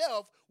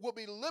itself will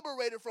be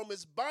liberated from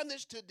its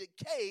bondage to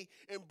decay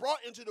and brought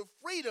into the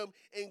freedom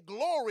and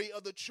glory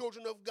of the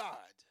children of God.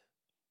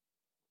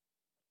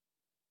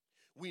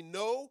 We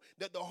know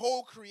that the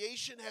whole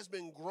creation has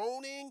been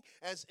groaning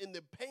as in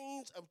the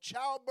pains of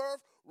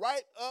childbirth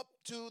right up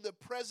to the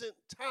present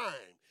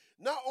time.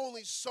 Not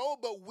only so,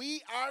 but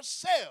we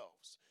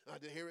ourselves,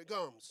 here it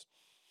comes,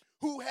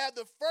 who have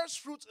the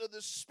first fruits of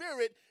the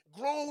Spirit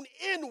grown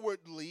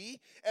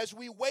inwardly as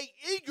we wait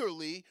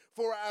eagerly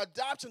for our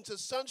adoption to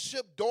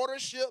sonship,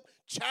 daughtership,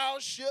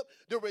 childship,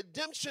 the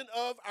redemption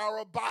of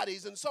our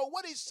bodies. And so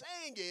what he's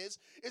saying is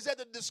that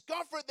the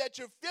discomfort that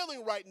you're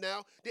feeling right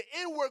now, the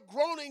inward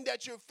groaning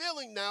that you're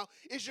feeling now,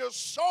 is your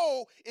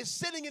soul is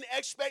sitting in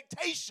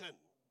expectation.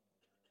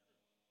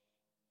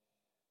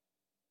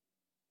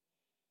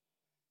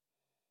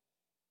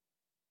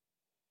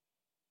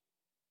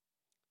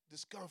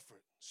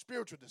 Discomfort,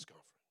 spiritual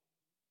discomfort,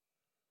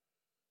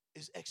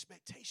 is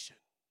expectation.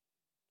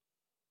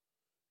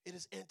 It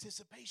is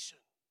anticipation.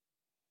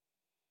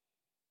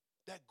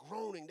 That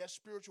groaning, that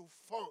spiritual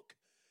funk,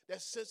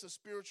 that sense of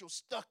spiritual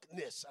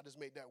stuckness, I just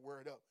made that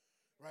word up,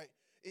 right?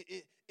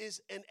 It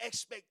is an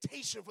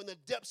expectation from the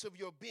depths of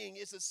your being.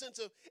 It's a sense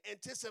of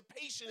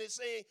anticipation. It's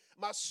saying,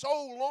 my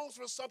soul longs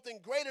for something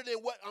greater than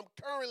what I'm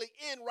currently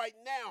in right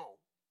now.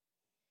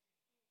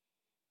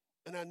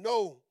 And I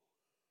know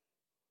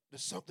that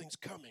something's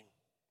coming.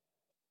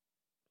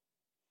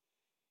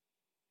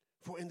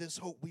 For in this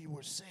hope we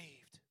were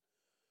saved.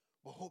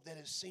 But hope that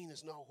is seen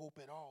is no hope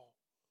at all.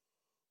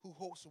 Who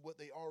hopes for what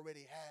they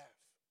already have?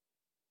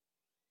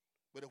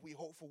 But if we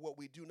hope for what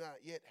we do not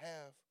yet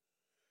have,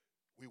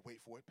 we wait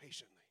for it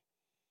patiently.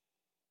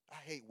 I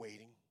hate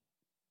waiting.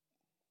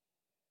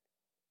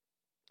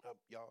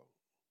 Y'all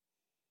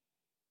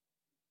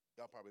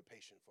probably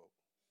patient folk.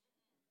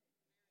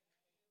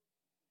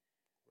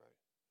 Right?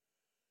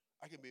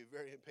 I can be a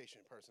very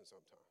impatient person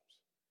sometimes.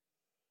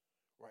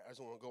 Right? I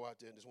just want to go out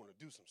there and just want to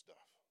do some stuff.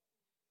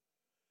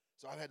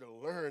 So I've had to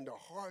learn the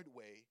hard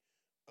way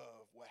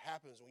of what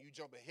happens when you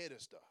jump ahead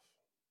of stuff.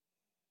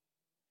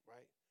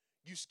 Right?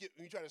 You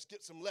try to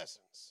skip some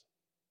lessons.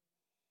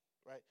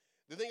 Right?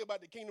 The thing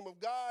about the kingdom of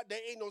God, there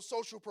ain't no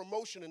social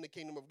promotion in the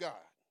kingdom of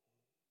God.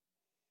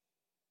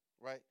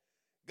 Right?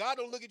 God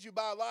don't look at you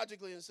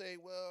biologically and say,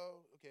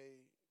 well, okay,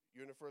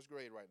 you're in the first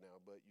grade right now,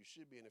 but you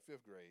should be in the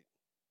fifth grade.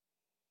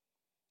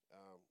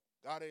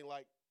 God ain't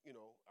like,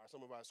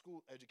 some of our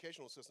school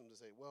educational systems to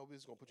say, well, we're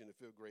just going to put you in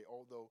the fifth grade,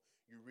 although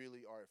you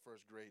really are at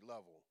first grade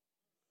level.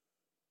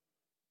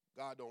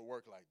 God don't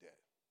work like that.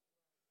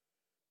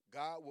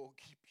 God will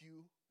keep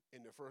you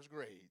in the first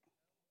grade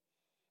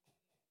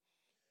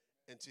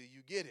until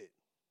you get it.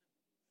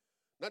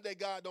 Not that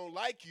God don't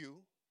like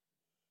you.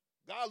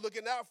 God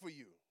looking out for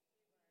you.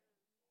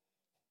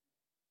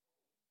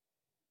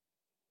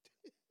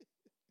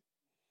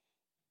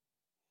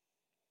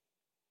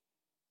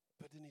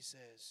 But then he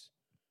says,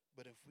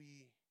 but if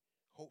we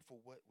hope for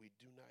what we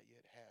do not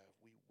yet have,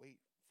 we wait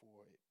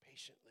for it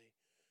patiently.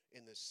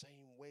 In the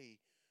same way,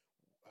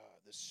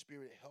 the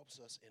Spirit helps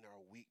us in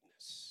our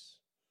weakness.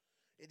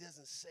 It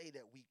doesn't say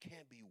that we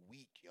can't be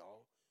weak,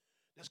 y'all.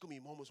 There's going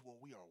to be moments when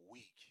we are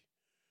weak.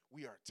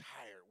 We are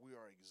tired. We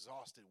are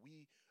exhausted.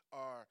 We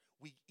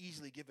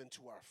easily give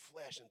into our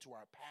flesh and to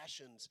our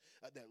passions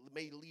that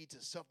may lead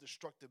to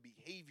self-destructive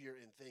behavior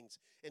and things.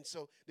 And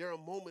so there are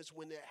moments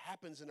when that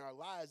happens in our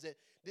lives that,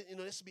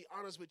 let's be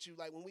honest with you,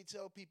 like when we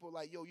tell people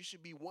like, yo, you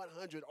should be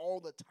 100 all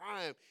the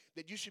time,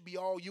 that you should be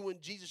you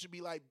and Jesus should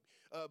be like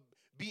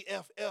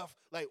BFF,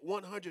 like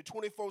 100,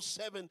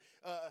 24/7,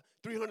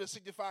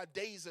 365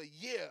 days a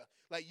year.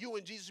 Like you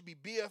and Jesus should be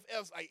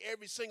BFFs like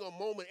every single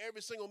moment,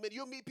 every single minute.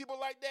 You'll meet people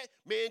like that,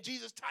 man,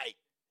 Jesus tight.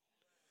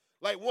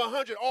 Like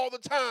 100 all the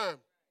time.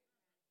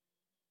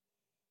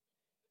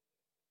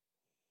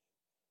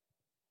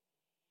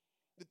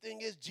 The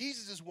thing is,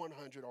 Jesus is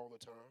 100 all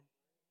the time.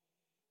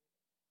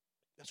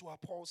 That's why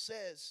Paul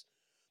says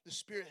the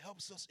Spirit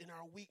helps us in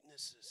our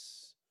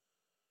weaknesses.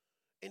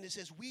 And it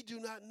says, we do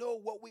not know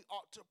what we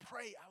ought to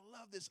pray. I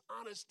love this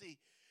honesty.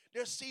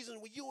 There's seasons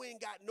where you ain't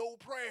got no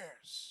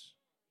prayers.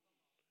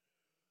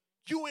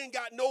 You ain't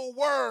got no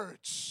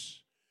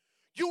words.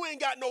 You ain't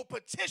got no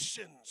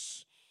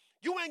petitions.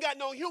 You ain't got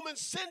no human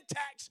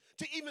syntax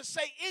to even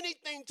say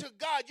anything to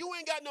God. You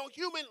ain't got no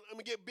human, let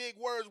me get big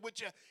words with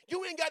you.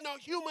 You ain't got no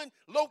human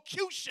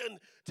locution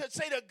to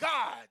say to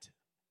God.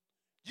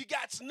 You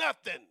got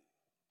nothing.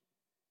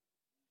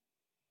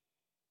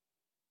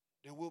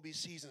 There will be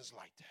seasons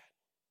like that.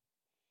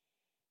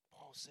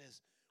 Paul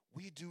says,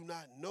 we do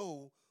not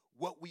know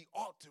what we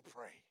ought to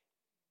pray.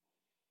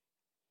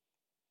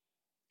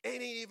 It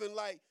ain't even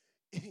like,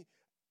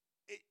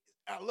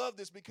 I love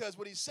this because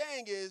what he's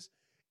saying is,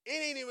 it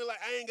ain't even like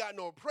I ain't got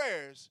no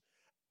prayers.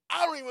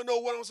 I don't even know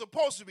what I'm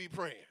supposed to be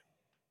praying.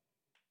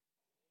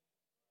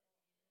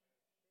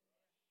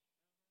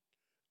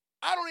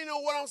 I don't even know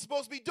what I'm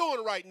supposed to be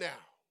doing right now.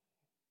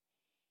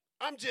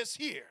 I'm just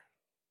here.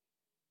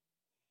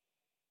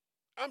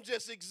 I'm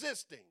just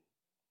existing.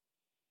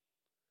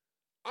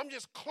 I'm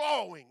just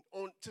clawing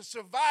on to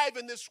survive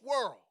in this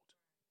world.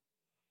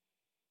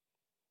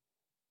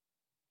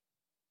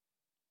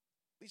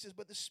 He says,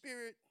 but the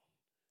Spirit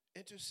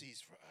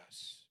intercedes for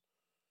us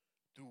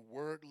through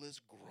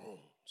wordless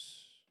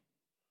groans.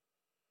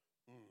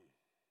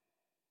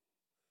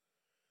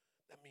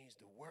 That means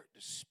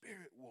the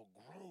Spirit will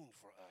groan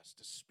for us.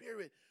 The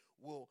Spirit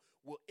will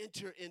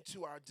enter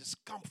into our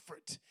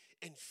discomfort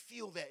and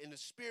feel that in the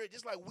Spirit.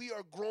 Just like we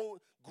are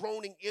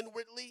groaning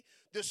inwardly,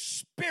 the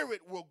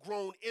Spirit will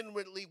groan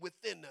inwardly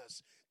within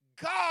us.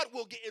 God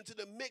will get into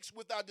the mix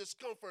with our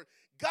discomfort.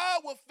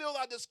 God will feel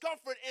our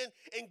discomfort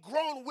and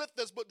groan with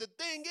us. But the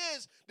thing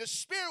is, the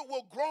Spirit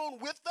will groan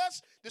with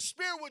us. The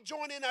Spirit will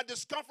join in our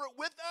discomfort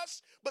with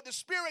us. But the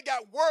Spirit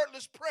got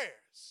wordless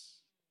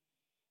prayers.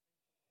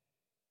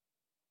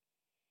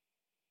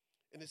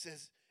 And it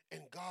says,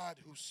 and God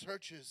who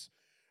searches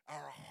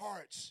our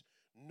hearts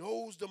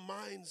knows the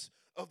minds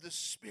of the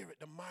Spirit,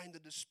 the mind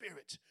of the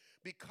Spirit,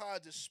 because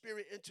the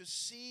Spirit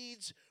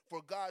intercedes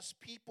for God's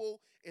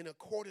people in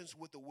accordance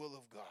with the will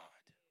of God.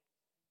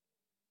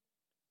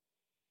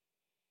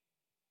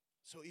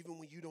 So even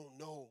when you don't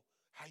know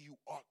how you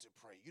ought to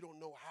pray, you don't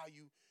know how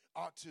you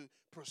ought to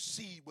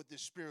proceed with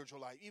this spiritual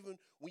life, even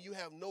when you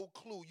have no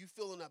clue, you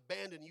feel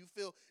abandoned, you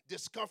feel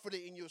discomforted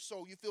in your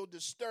soul, you feel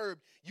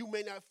disturbed, you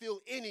may not feel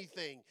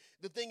anything.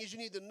 The thing is, you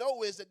need to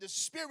know is that the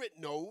Spirit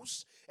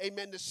knows,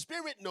 amen, the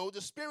Spirit knows,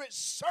 the Spirit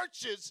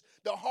searches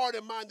the heart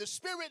and mind. The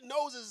Spirit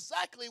knows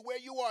exactly where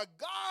you are.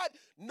 God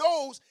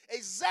knows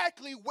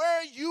exactly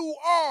where you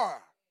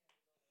are.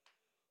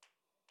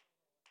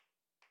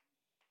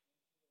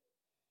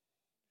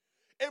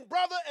 And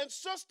brother and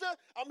sister,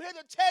 I'm here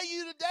to tell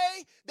you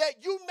today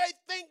that you may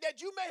think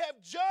that you may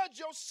have judged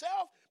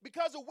yourself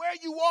because of where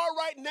you are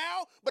right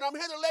now, but I'm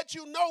here to let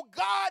you know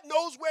God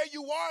knows where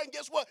you are, and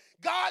guess what?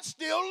 God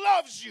still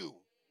loves you.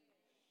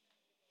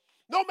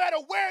 No matter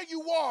where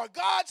you are,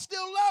 God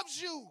still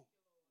loves you.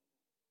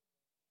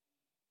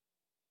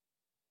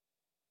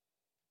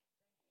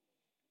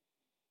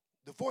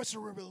 The voice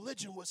of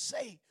religion would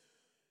say,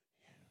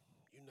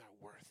 you're not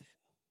worth it.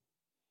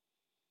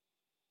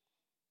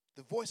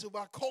 The voice of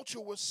our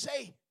culture will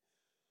say,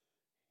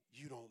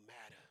 you don't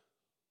matter.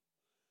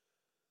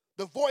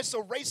 The voice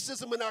of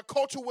racism in our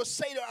culture will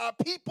say to our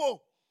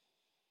people,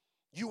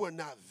 you are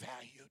not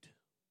valued.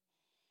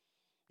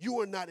 You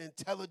are not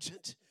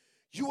intelligent.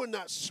 You are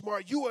not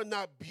smart. You are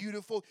not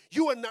beautiful.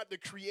 You are not the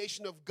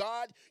creation of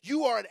God.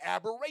 You are an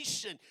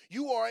aberration.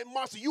 You are a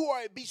monster. You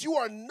are a beast. You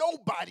are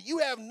nobody. You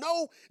have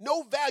no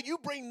value. You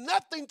bring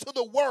nothing to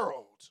the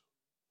world.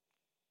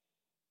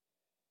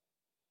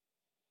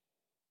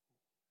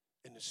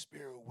 And the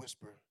Spirit will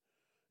whisper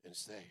and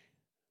say,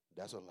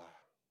 that's a lie.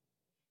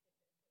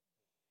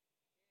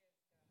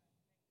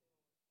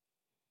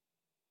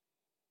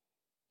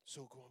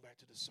 So going back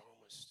to the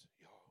psalmist,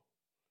 y'all,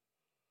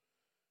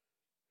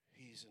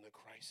 he's in a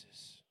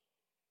crisis.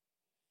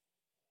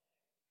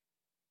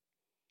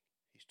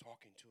 He's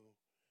talking to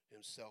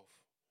himself.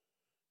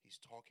 He's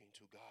talking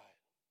to God.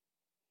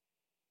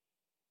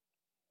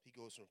 He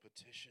goes from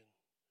petition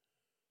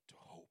to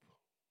hope.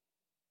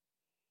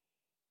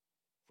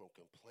 from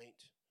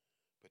complaint,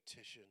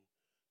 petition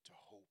to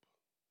hope.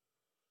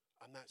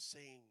 I'm not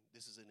saying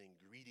this is an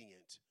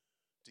ingredient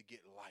to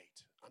get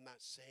light. I'm not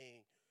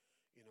saying,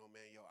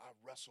 man, I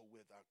wrestle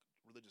with our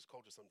religious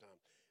culture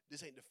sometimes.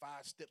 This ain't the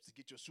 5 steps to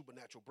get your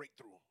supernatural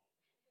breakthrough.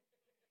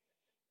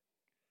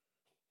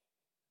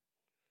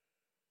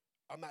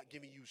 I'm not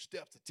giving you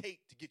steps to take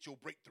to get your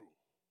breakthrough.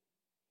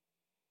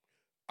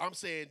 I'm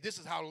saying this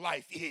is how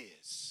life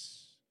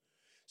is.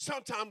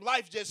 Sometimes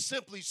life just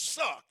simply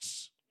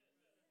sucks.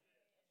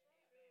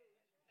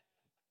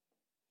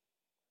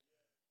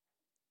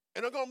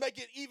 And I'm going to make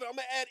it even, I'm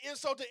going to add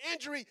insult to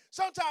injury.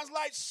 Sometimes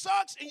life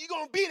sucks and you're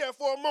going to be there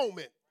for a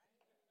moment.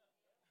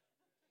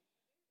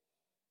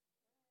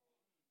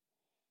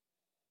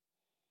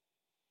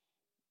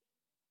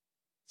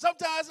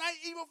 Sometimes not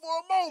even for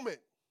a moment.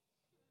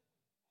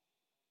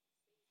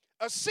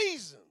 A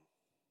season.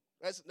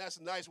 That's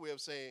a nice way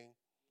of saying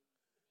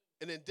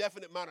an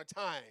indefinite amount of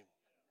time.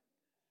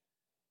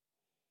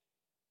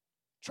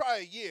 Try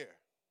a year.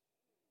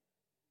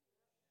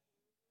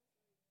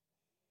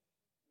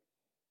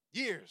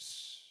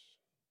 Years.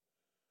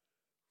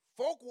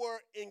 Folk were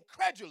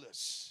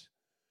incredulous.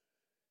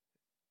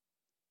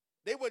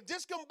 They were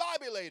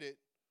discombobulated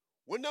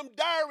when them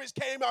diaries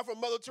came out from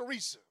Mother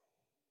Teresa.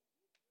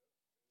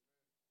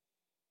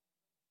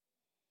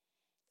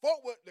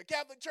 The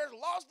Catholic Church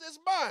lost its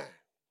mind.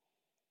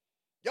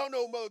 Y'all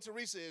know who Mother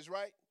Teresa is,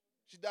 right?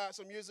 She died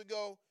some years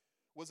ago,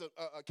 was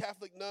a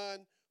Catholic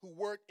nun who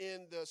worked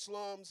in the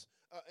slums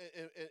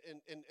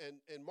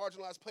in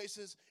marginalized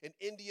places in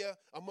India,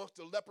 amongst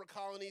the leper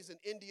colonies in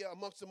India,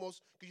 amongst the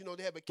most, because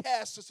they have a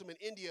caste system in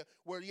India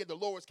where you have the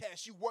lowest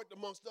caste. She worked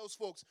amongst those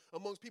folks,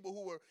 amongst people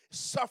who were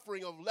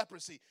suffering of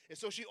leprosy. And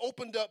so she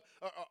opened up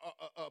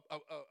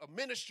a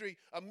ministry,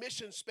 a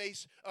mission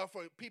space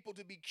for people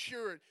to be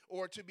cured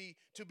or to be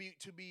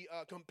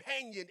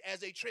companioned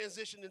as they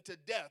transition into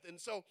death. And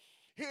so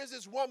here's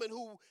this woman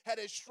who had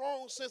a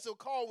strong sense of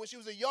call. When she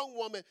was a young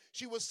woman,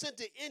 she was sent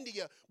to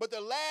India. But the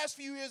last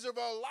few years of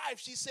her life,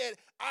 she said,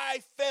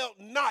 I felt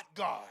not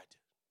God.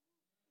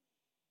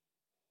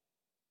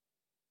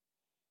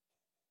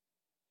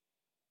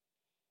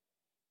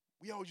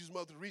 We always use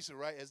Mother Teresa,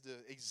 right, as the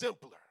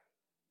exemplar.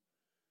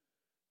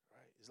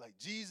 Right? It's like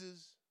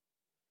Jesus,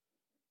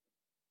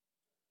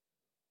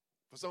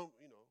 for some,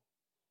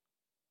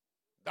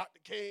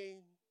 Dr.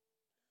 King,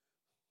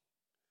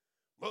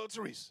 Mother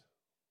Teresa.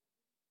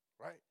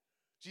 Right?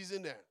 She's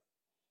in there.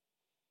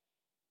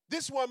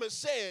 This woman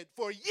said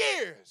for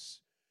years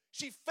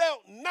she felt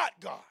not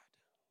God.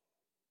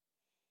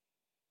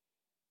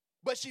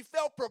 But she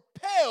felt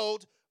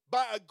propelled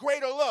by a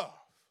greater love.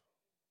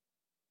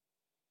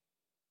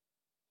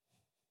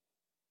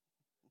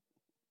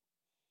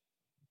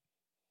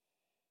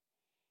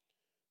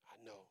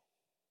 I know.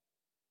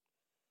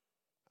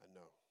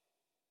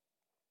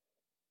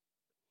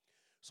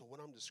 So when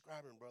I'm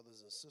describing,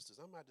 brothers and sisters,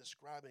 I'm not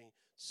describing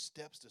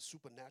steps to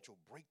supernatural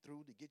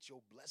breakthrough to get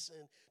your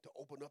blessing, to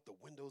open up the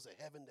windows of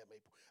heaven.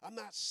 I'm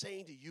not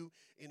saying to you,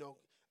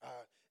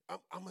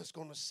 I'm just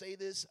going to say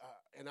this,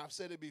 and I've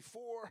said it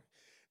before.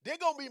 There are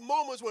going to be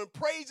moments when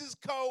praises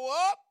go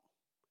up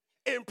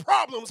and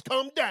problems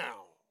come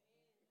down.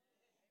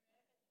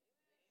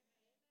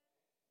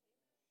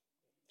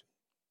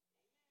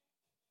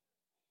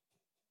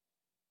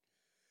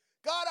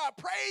 God, I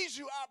praise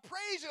you,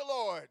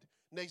 Lord.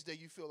 Next day,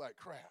 you feel like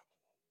crap.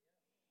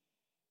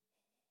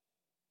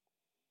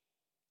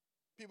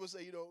 People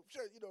say,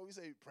 sure, we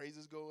say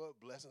praises go up,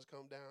 blessings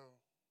come down.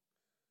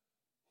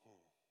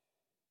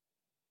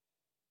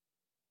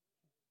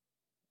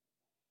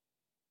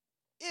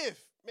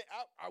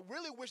 I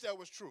really wish that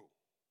was true.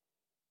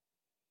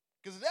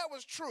 Because if that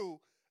was true,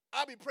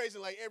 I'd be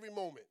praising like every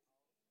moment.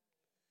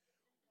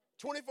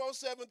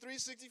 24/7,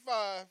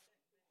 365,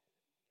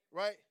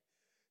 right?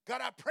 God,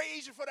 I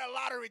praise you for that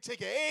lottery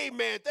ticket.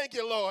 Amen. Thank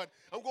you, Lord.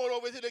 I'm going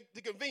over to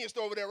the convenience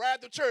store over there right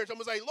after church. I'm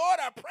going to say, Lord,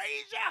 I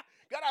praise you.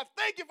 God, I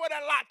thank you for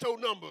that lotto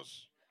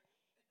numbers.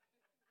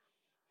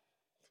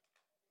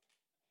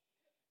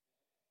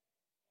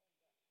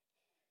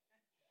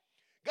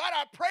 God,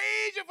 I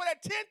praise you for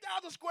that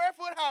 10,000 square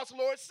foot house,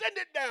 Lord. Send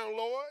it down,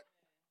 Lord.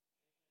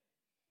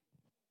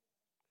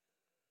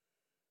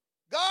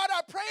 God,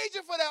 I praise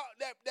you for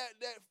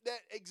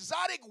that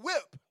exotic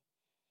whip.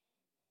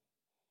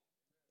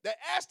 That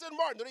Aston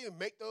Martin, don't even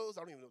make those.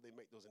 I don't even know if they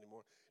make those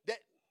anymore. That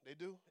they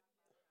do.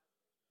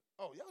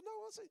 Oh, y'all know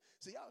what I'm saying?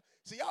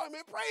 See, y'all ain't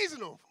been praising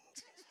them.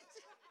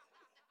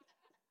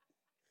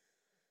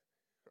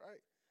 Right?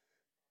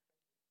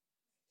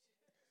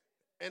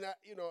 And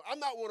I'm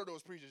not one of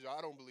those preachers, y'all.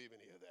 I don't believe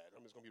any of that.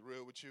 I'm just gonna be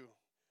real with you.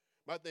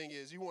 My thing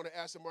is, you want to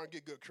Aston Martin,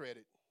 get good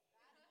credit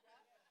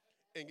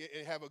and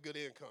have a good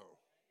income.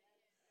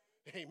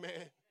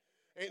 Amen.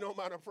 Ain't no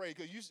matter pray,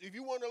 because if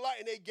you want a lot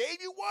and they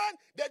gave you one,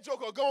 that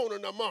joker gone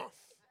in a month.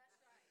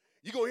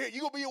 You're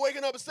gonna be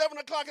waking up at 7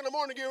 o'clock in the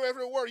morning, getting ready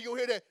for work. You're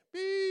gonna hear that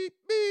beep,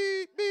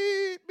 beep,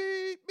 beep,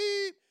 beep,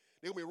 beep.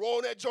 They're gonna be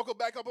rolling that joker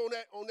back up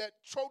on that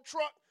tow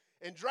truck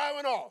and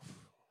driving off.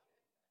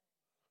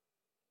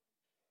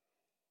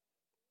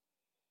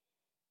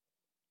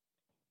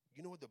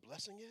 You know what the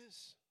blessing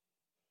is?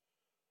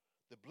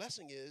 The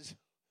blessing is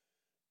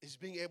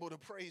being able to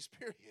praise,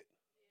 period.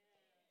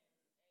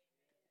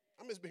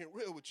 I'm just being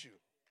real with you.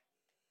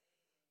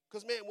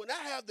 Because, man, when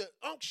I have the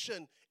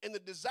unction and the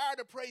desire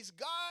to praise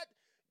God,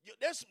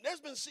 there's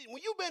been,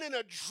 when you've been in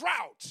a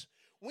drought,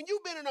 when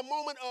you've been in a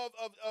moment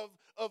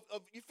of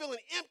you feeling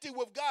empty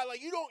with God,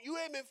 like you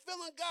ain't been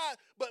feeling God,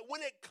 but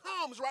when it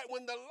comes, right,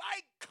 when the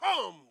light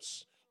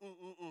comes,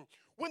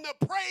 when the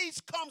praise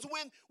comes,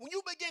 when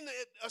you begin to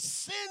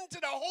ascend to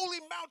the holy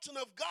mountain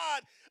of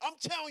God, I'm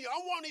telling you,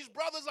 I'm one of these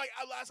brothers, like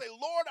I say,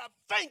 Lord, I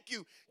thank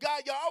you.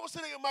 God, y'all, I was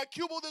sitting in my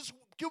cubicle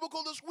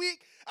this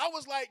week. I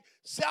was like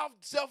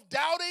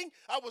self-doubting.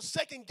 I was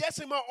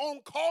second-guessing my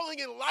own calling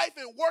in life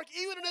and work,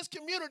 even in this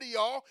community,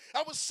 y'all.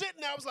 I was sitting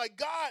there, I was like,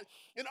 God,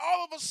 and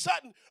all of a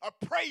sudden, a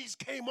praise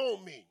came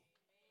on me.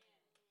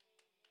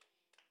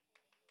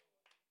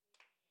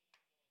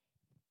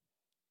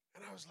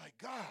 And I was like,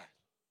 God,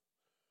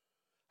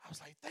 I was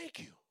like, thank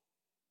you.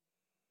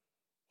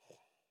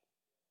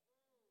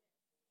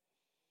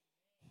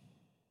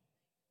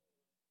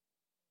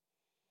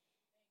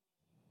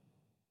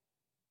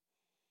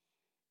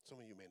 Some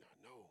of you may not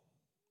know.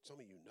 Some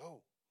of you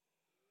know.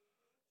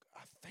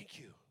 I thank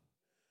you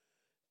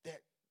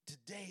that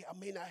today I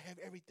may not have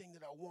everything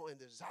that I want and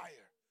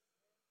desire.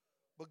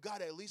 But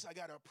God, at least I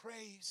got a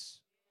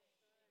praise.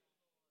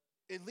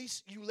 At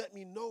least you let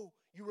me know.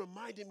 You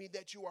reminded me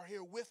that you are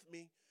here with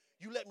me.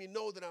 You let me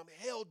know that I'm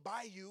held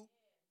by you.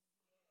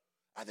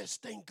 I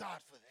just thank God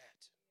for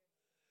that.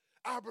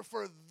 I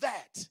prefer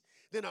that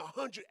than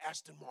 100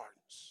 Aston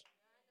Martins.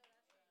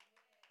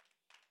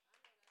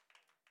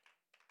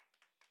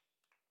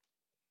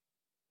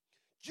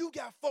 You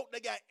got folk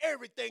that got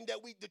everything that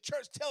the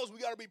church tells we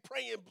got to be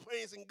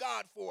praising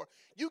God for.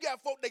 You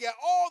got folk that got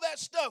all that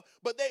stuff,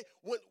 but they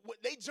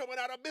jumping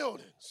out of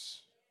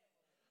buildings.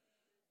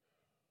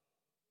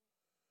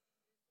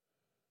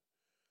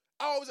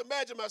 I always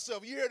imagine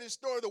myself, you hear this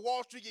story, the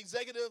Wall Street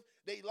executive,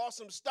 they lost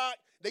some stock,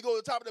 they go to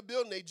the top of the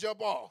building, they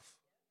jump off.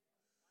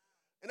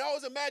 And I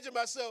always imagine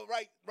myself,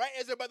 right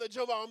as they're about to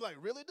jump off, I'm like,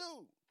 really,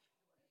 dude?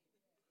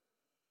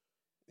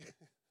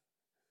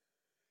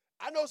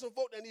 I know some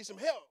folk that need some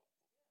help.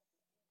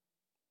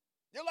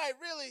 You're like,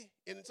 really?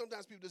 And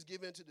sometimes people just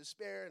give in to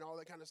despair and all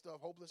that kind of stuff,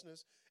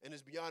 hopelessness, and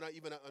it's beyond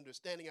even our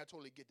understanding. I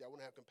totally get that. I want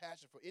to have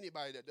compassion for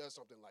anybody that does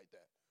something like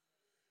that,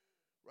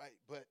 right?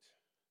 But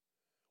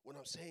what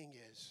I'm saying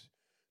is,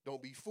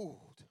 don't be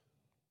fooled.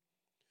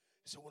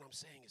 So what I'm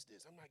saying is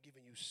this. I'm not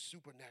giving you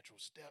supernatural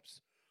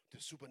steps to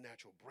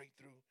supernatural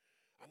breakthrough.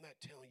 I'm not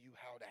telling you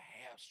how to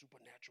have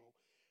supernatural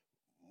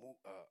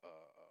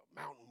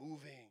mountain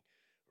moving,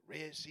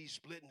 Red Sea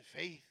splitting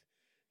faith.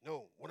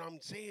 No, what I'm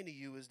saying to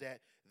you is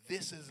that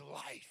this is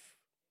life.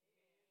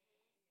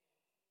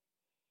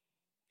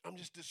 I'm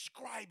just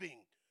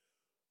describing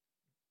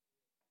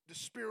the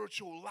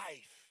spiritual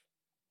life.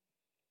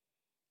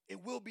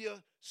 It will be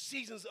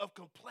seasons of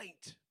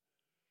complaint.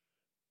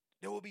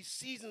 There will be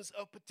seasons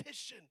of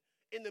petition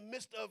in the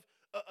midst of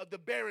the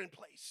barren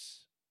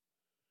place.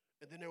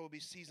 And then there will be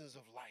seasons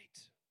of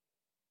light.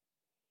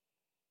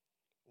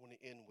 I want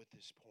to end with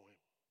this poem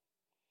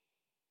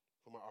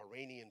from an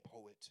Iranian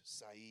poet,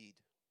 Said.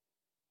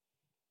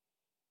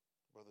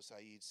 Brother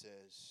Said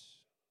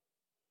says,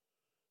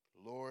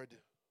 Lord,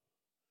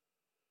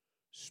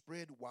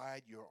 spread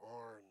wide your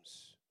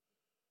arms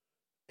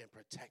and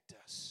protect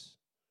us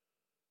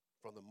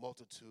from the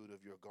multitude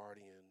of your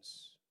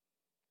guardians.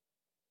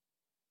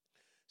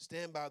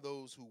 Stand by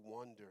those who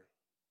wander,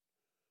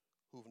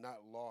 who've not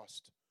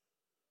lost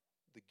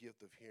the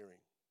gift of hearing,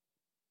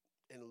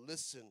 and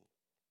listen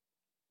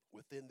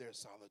within their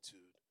solitude.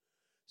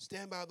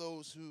 Stand by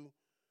those who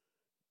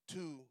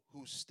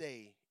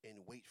stay and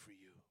wait for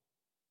you.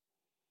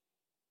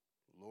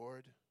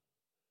 Lord,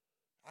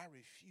 I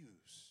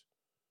refuse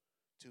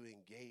to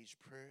engage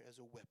prayer as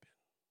a weapon.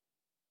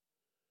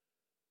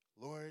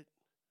 Lord,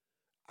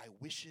 I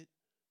wish it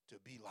to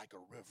be like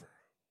a river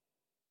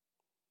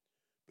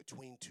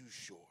between two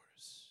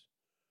shores.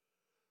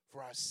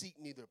 For I seek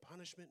neither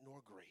punishment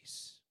nor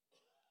grace,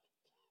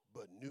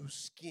 but new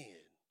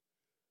skin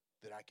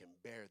that I can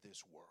bear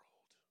this world.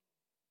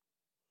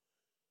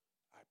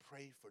 I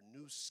pray for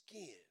new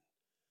skin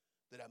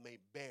that I may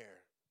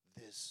bear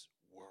this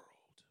world.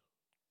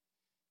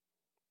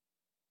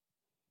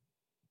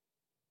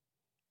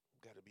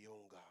 We've got to be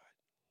on God.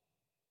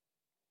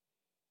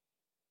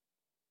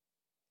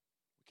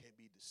 We can't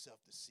be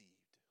self-deceived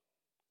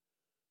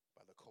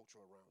by the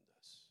culture around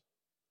us.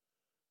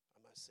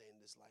 I'm not saying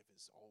this life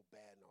is all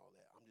bad and all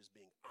that. I'm just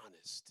being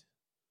honest,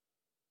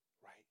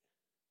 right?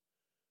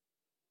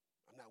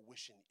 I'm not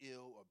wishing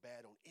ill or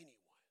bad on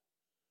anyone.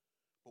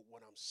 But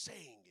what I'm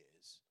saying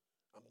is,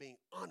 I'm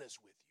being honest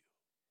with you,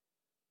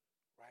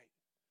 right?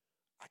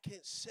 I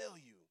can't sell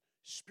you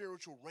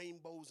spiritual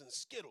rainbows and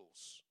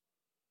Skittles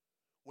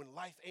when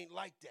life ain't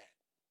like that.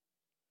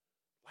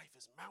 Life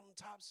is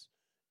mountaintops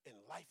and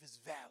life is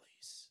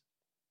valleys.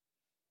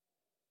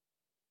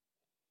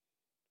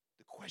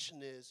 The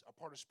question is, a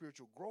part of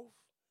spiritual growth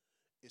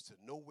is to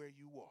know where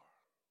you are.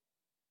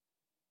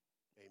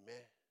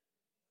 Amen.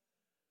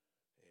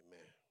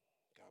 Amen.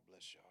 God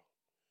bless y'all.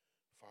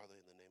 Father,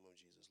 in the name of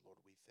Jesus, Lord,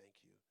 we thank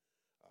you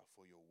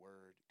for your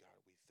word. God,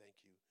 we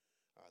thank you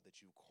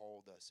that you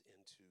called us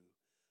into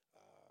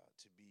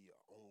to be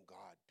on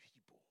God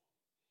people.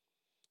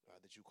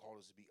 That you called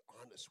us to be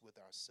honest with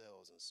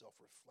ourselves and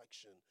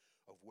self-reflection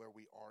of where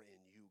we are in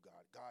you,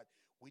 God. God,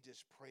 we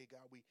just pray,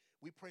 God.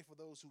 We pray for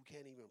those who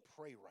can't even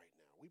pray right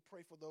now. We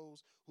pray for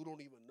those who don't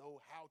even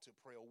know how to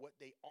pray or what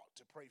they ought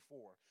to pray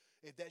for.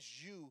 If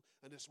that's you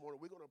this morning,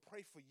 we're going to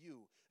pray for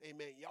you.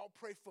 Amen. Y'all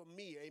pray for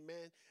me.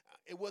 Amen.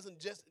 It wasn't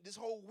just this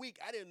whole week.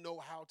 I didn't know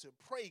how to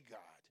pray, God.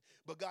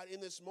 But God, in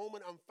this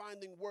moment, I'm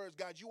finding words.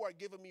 God, you are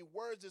giving me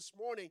words this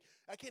morning.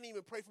 I can't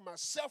even pray for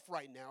myself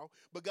right now.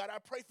 But God, I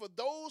pray for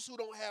those who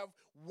don't have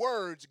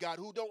words, God,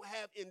 who don't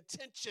have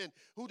intention,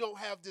 who don't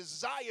have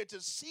desire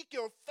to seek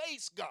your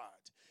face, God.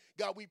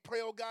 God, we pray,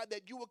 oh God,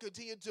 that you will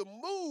continue to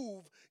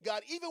move,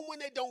 God, even when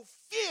they don't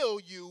feel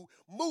you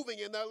moving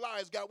in their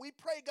lives, God. We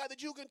pray, God,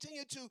 that you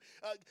continue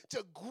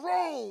to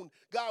groan,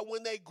 God,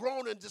 when they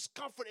groan in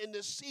discomfort in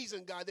this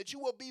season, God, that you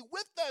will be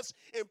with us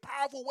in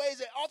powerful ways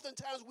that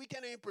oftentimes we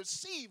can't even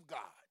perceive, God.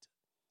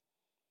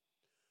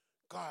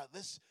 God,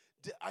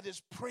 I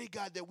just pray,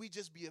 God, that we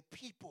just be a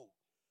people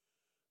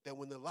that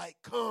when the light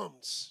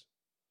comes,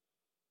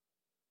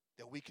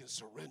 that we can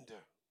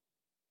surrender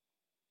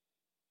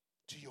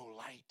to your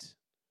light,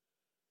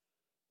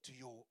 to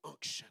your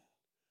unction,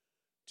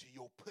 to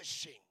your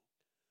pushing,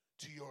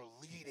 to your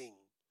leading,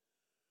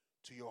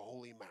 to your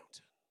holy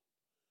mountain.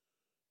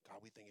 God,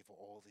 we thank you for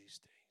all these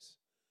things.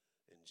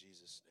 In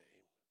Jesus'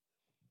 name,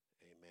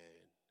 amen,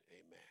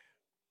 amen.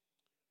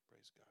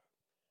 Praise God.